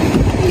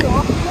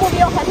目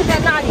标还是在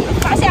那里，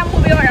发现目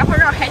标，然后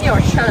让海鸟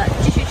吃了，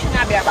继续去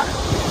那边吧。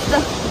走，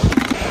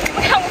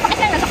我看我发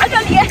现个啥？这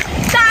里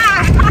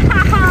大，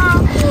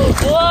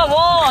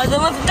哇，怎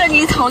么这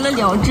里藏了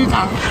2只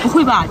蛋？不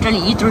会吧？这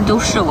里一直都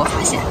是，我发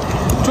现，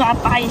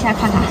扒一下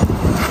看看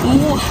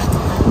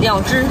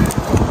，2只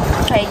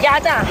海鸭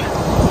蛋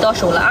到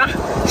手了啊，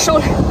收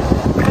了。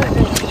看看这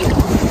里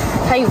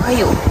还有，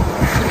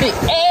不对，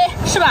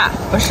是吧？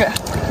不是，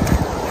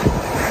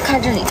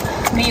看这里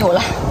没有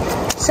了。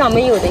像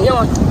没有的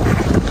样子，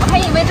我还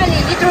以为这里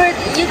一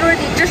堆里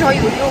至少有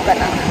6个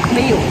呢，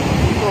没有。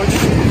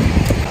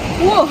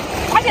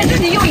发现这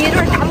里又一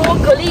对大毛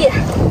蛤蜊，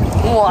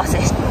哇塞，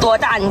多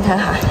大！你看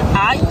看，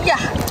哎呀，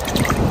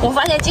我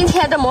发现今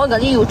天的毛蛤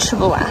蜊又吃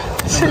不完，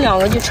吃2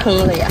个就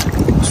撑了呀。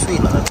碎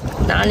了。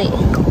哪里？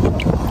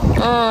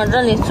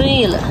这里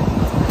碎了，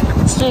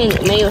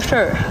没有事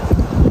儿。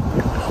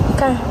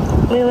看，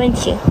没有问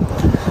题，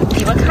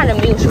里边看着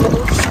没有什么东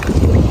西。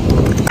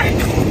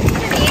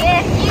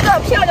一个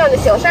漂亮的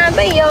小扇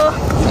贝哟，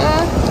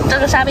这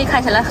个扇贝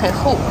看起来很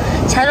厚。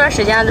前段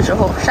时间的时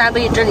候，扇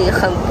贝这里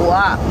很薄，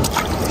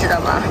知道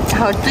吗？然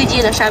后最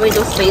近的扇贝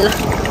都肥了。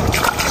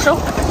收。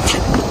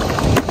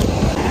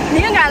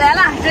灵感来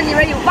了，这里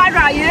边有8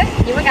爪鱼，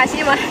你们敢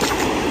信吗？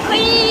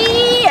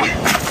嘿，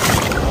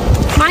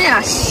妈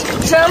呀，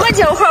什么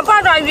情况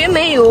？8爪鱼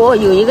没有，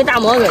有一个大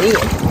毛蛤蜊。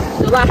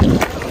走吧，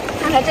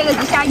看看这个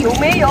底下有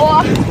没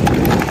有。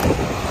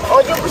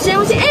我就不信，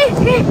看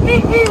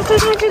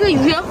看这个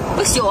鱼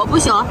不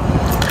小，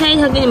拍一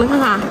下给你们看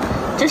看，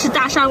这是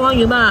大砂光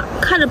鱼吧？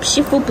看着皮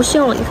肤不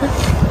小，你看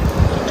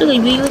这个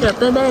鱼有点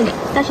笨笨的，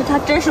但是它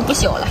真是不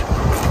小了。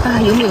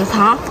啊，有没有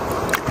藏？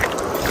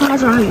八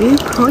爪鱼、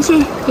螃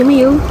蟹有没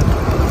有？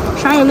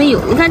啥也没有。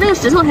你看这个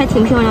石头还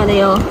挺漂亮的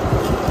哟。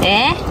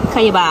哎，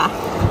可以吧？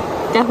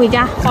带回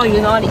家放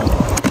鱼缸里。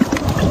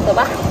走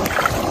吧。